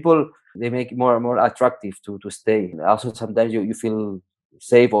then the people, they make it more and more attractive to stay. Also, sometimes you feel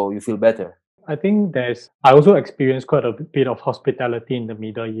safe or you feel better. I think I also experienced quite a bit of hospitality in the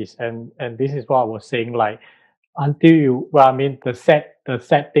Middle East. And this is what I was saying, like, well, I mean, the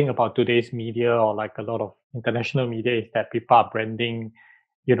sad thing about today's media, or like a lot of international media, is that people are branding,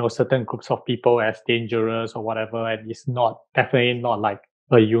 certain groups of people as dangerous or whatever. And it's definitely not like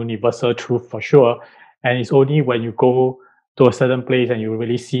a universal truth for sure. And it's only when you go to a certain place and you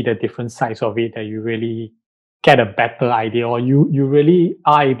really see the different sides of it that you really get a better idea, or you really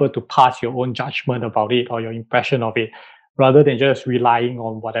are able to pass your own judgment about it, or your impression of it, rather than just relying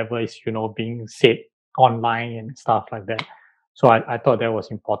on whatever is, being said online and stuff like that. So I thought that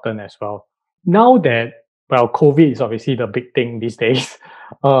was important as well. Now that, well, COVID is obviously the big thing these days,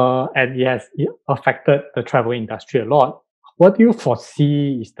 and it affected the travel industry a lot. What do you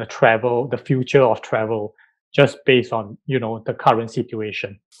foresee is the future of travel? just based on, the current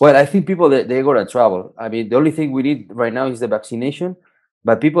situation? Well, I think people they're gonna travel. I mean, the only thing we need right now is the vaccination,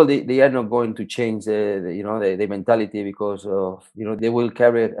 but people they are not going to change the mentality because of they will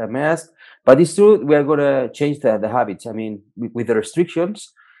carry a mask. But it's true we are gonna change the habits. I mean, with the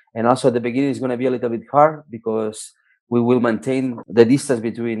restrictions, and also at the beginning it's gonna be a little bit hard because we will maintain the distance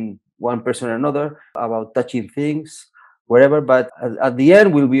between one person and another about touching things wherever. But at the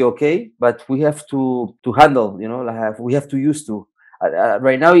end we'll be okay. But we have to handle. We have to use to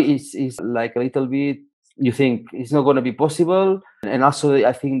right now it's like a little bit you think it's not going to be possible, and also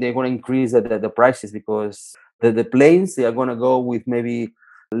I think they're going to increase the prices because the planes they are going to go with maybe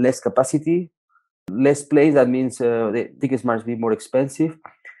less capacity, less planes. That means the tickets must be more expensive,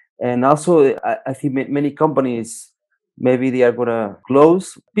 and also I think many companies maybe they are going to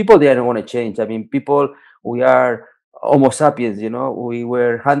close. People they are not going to change. I mean, people, we are homo sapiens, we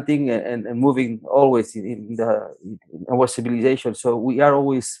were hunting and moving always in our civilization, so we are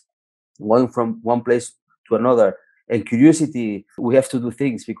always going from one place to another. And curiosity, we have to do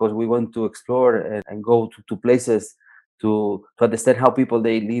things because we want to explore and go to places to understand how people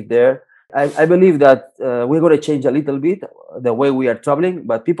they live there. I believe that we're going to change a little bit the way we are traveling,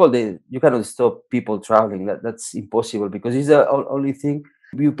 but people, you cannot stop people traveling. That's impossible because it's the only thing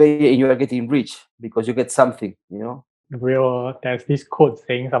you pay and you are getting rich because you get something. There's this quote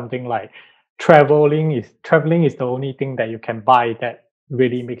saying something like, traveling is the only thing that you can buy that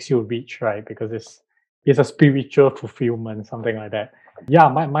really makes you rich, right? Because it's a spiritual fulfillment, something like that. Yeah,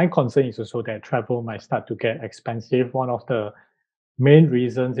 my concern is also that travel might start to get expensive. One of the main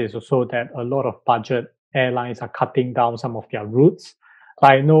reasons is also that a lot of budget airlines are cutting down some of their routes.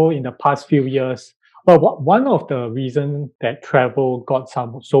 I know in the past few years, well, one of the reasons that travel got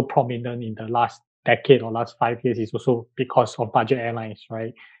so prominent in the last decade or last 5 years is also because of budget airlines,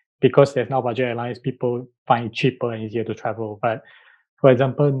 right? Because there's now budget airlines, people find it cheaper and easier to travel. But for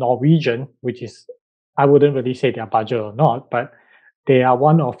example, Norwegian, which is, I wouldn't really say they're budget or not, but they are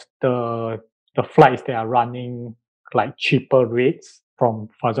one of the flights that are running like cheaper rates from,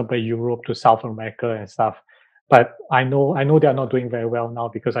 for example, Europe to South America and stuff. But I know they are not doing very well now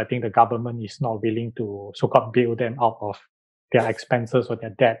because I think the government is not willing to so-called bail them out of their expenses or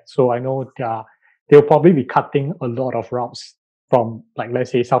their debt. So I know they'll probably be cutting a lot of routes from, like,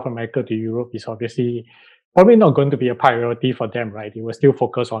 let's say South America to Europe is obviously probably not going to be a priority for them, right? They will still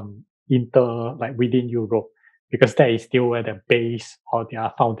focus on like within Europe because that is still where the base or their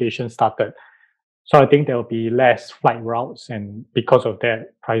foundation started. So I think there will be less flight routes, and because of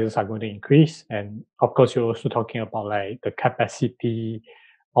that, prices are going to increase. And of course, you're also talking about like the capacity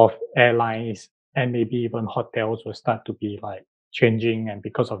of airlines and maybe even hotels will start to be like changing. And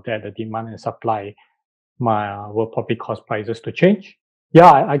because of that, the demand and supply will probably cause prices to change.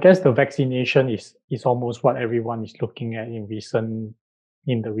 Yeah, I guess the vaccination is almost what everyone is looking at in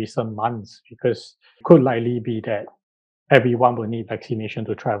the recent months, because it could likely be that everyone will need vaccination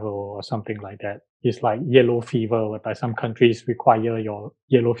to travel or something like that. It's like yellow fever, whereby some countries require your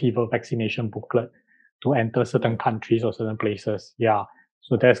yellow fever vaccination booklet to enter certain countries or certain places. Yeah.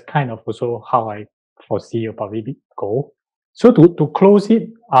 So that's kind of also how I foresee about it go. So to close it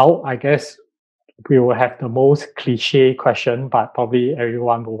out, I guess we will have the most cliche question, but probably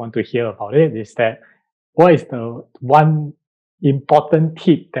everyone will want to hear about it, is that what is the one important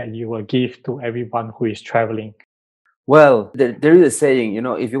tip that you will give to everyone who is traveling? Well, there is a saying,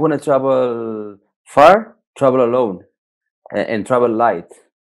 if you want to travel far, travel alone and travel light.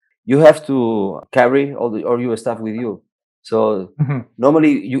 You have to carry all your stuff with you. So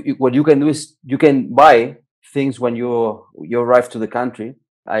normally, what you can do is you can buy things when you arrive to the country.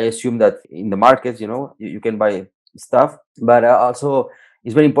 I assume that in the markets, you can buy stuff, but also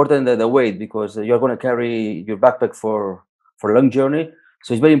it's very important that the weight, because you're going to carry your backpack for a long journey.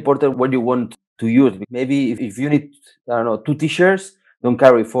 So it's very important what you want to use. Maybe if you need, I don't know, 2 t-shirts, don't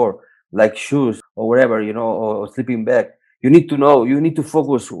carry 4, like shoes or whatever, or sleeping bag. You need to know, you need to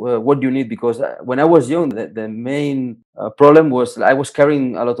focus what you need, because when I was young, the main problem was I was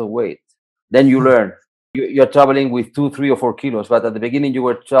carrying a lot of weight. Then you learn. You're traveling with 2, 3, or 4 kilos, but at the beginning you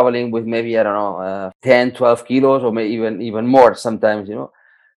were traveling with maybe, I don't know, 10, 12 kilos, or maybe even more sometimes,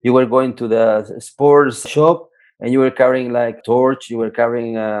 You were going to the sports shop and you were carrying like torch, you were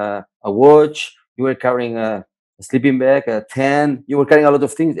carrying a watch, you were carrying a sleeping bag, a tent, you were carrying a lot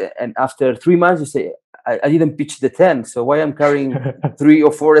of things. And after 3 months, you say, I didn't pitch the tent, so why I'm carrying 3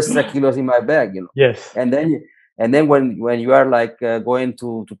 or 4 extra kilos in my bag, Yes. And then when you are like going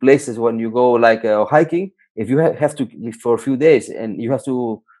to places, when you go like hiking, if you have to for a few days and you have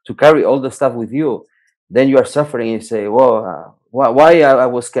to carry all the stuff with you, then you are suffering. You say, well, why I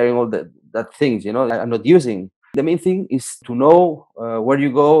was carrying all that things, I'm not using. The main thing is to know where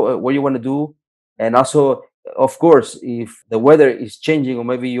you go, what you want to do. And also, of course, if the weather is changing, or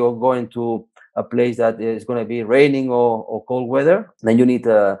maybe you're going to a place that is going to be raining or cold weather, then you need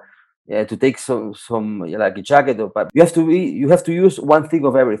to take some like a jacket. But you have to use one thing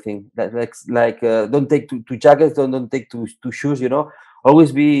of everything. That don't take two jackets, don't take two shoes.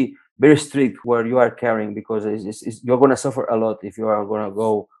 Always be very strict where you are carrying, because you're going to suffer a lot if you are going to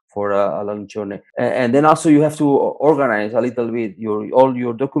go for a long journey. And then also you have to organize a little bit all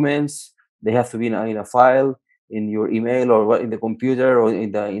your documents. They have to be in a file, in your email, or in the computer, or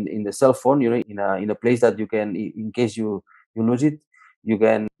in the cell phone. In a place that you can, in case you lose it, you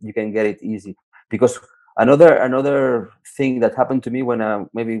can get it easy. Because another thing that happened to me, when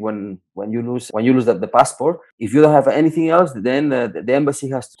you lose the passport, if you don't have anything else, then the embassy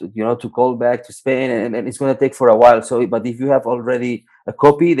has to call back to Spain, and it's going to take for a while. So, but if you have already a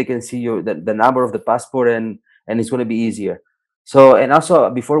copy, they can see the number of the passport, and it's going to be easier. So, and also,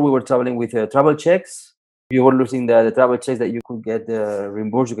 before we were traveling with travel checks, you were losing the travel checks that you could get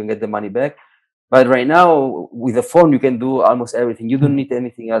reimbursed, you can get the money back. But right now, with the phone, you can do almost everything. You don't need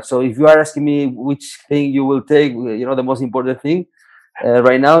anything else. So if you are asking me which thing you will take, the most important thing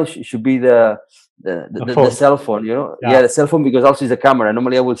right now should be the cell phone. The cell phone, because also it's a camera.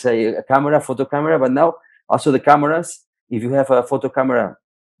 Normally, I would say a camera, photo camera, but now also the cameras. If you have a photo camera,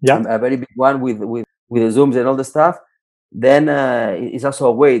 a very big one with the zooms and all the stuff, then it's also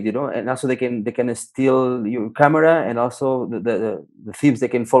a weight, and also they can steal your camera, and also the thieves, they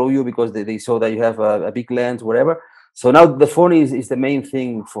can follow you because they saw that you have a big lens, whatever. So now the phone is the main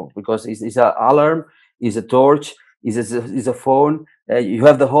thing because it's an alarm, is a torch, is a phone. You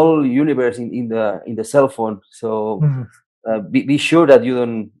have the whole universe in the cell phone. So be sure that you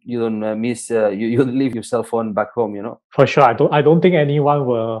don't miss you don't leave your cell phone back home. For sure, I don't think anyone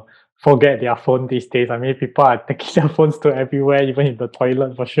will forget their phone these days. I mean, people are taking their phones to everywhere, even in the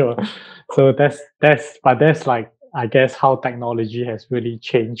toilet, for sure. So that's like, I guess, how technology has really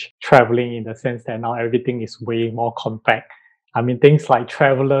changed traveling, in the sense that now everything is way more compact. I mean, things like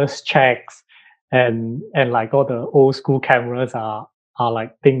travelers checks and like all the old school cameras are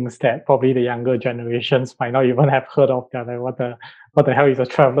like things that probably the younger generations might not even have heard of. They're like, what the hell is a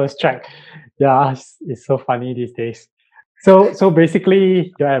traveler's check? Yeah, it's so funny these days. So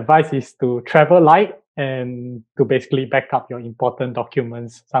basically, your advice is to travel light and to basically back up your important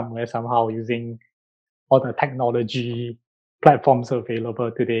documents somewhere, somehow, using all the technology platforms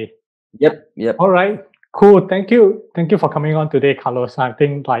available today. Yep. All right, cool. Thank you for coming on today, Carlos. I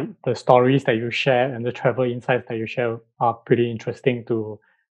think like the stories that you share and the travel insights that you share are pretty interesting to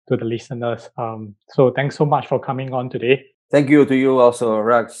the listeners. So thanks so much for coming on today. Thank you to you also,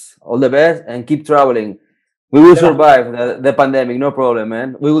 Rax. All the best, and keep traveling. We will survive the pandemic, no problem,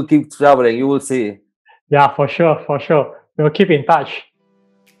 man. We will keep traveling. You will see. Yeah, for sure. We'll keep in touch.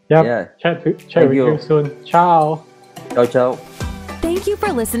 Yep. Yeah. Chat with you soon. Ciao. Ciao. Thank you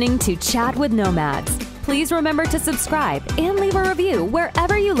for listening to Chat with Nomads. Please remember to subscribe and leave a review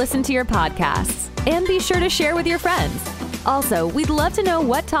wherever you listen to your podcasts. And be sure to share with your friends. Also, we'd love to know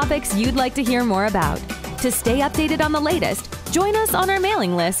what topics you'd like to hear more about. To stay updated on the latest, join us on our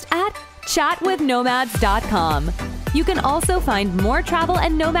mailing list at chatwithnomads.com. You can also find more travel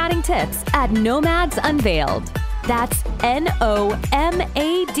and nomading tips at Nomads Unveiled. That's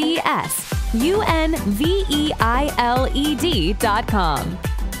NOMADSUNVEILED.com.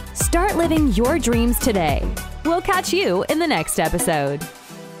 Start living your dreams today. We'll catch you in the next episode.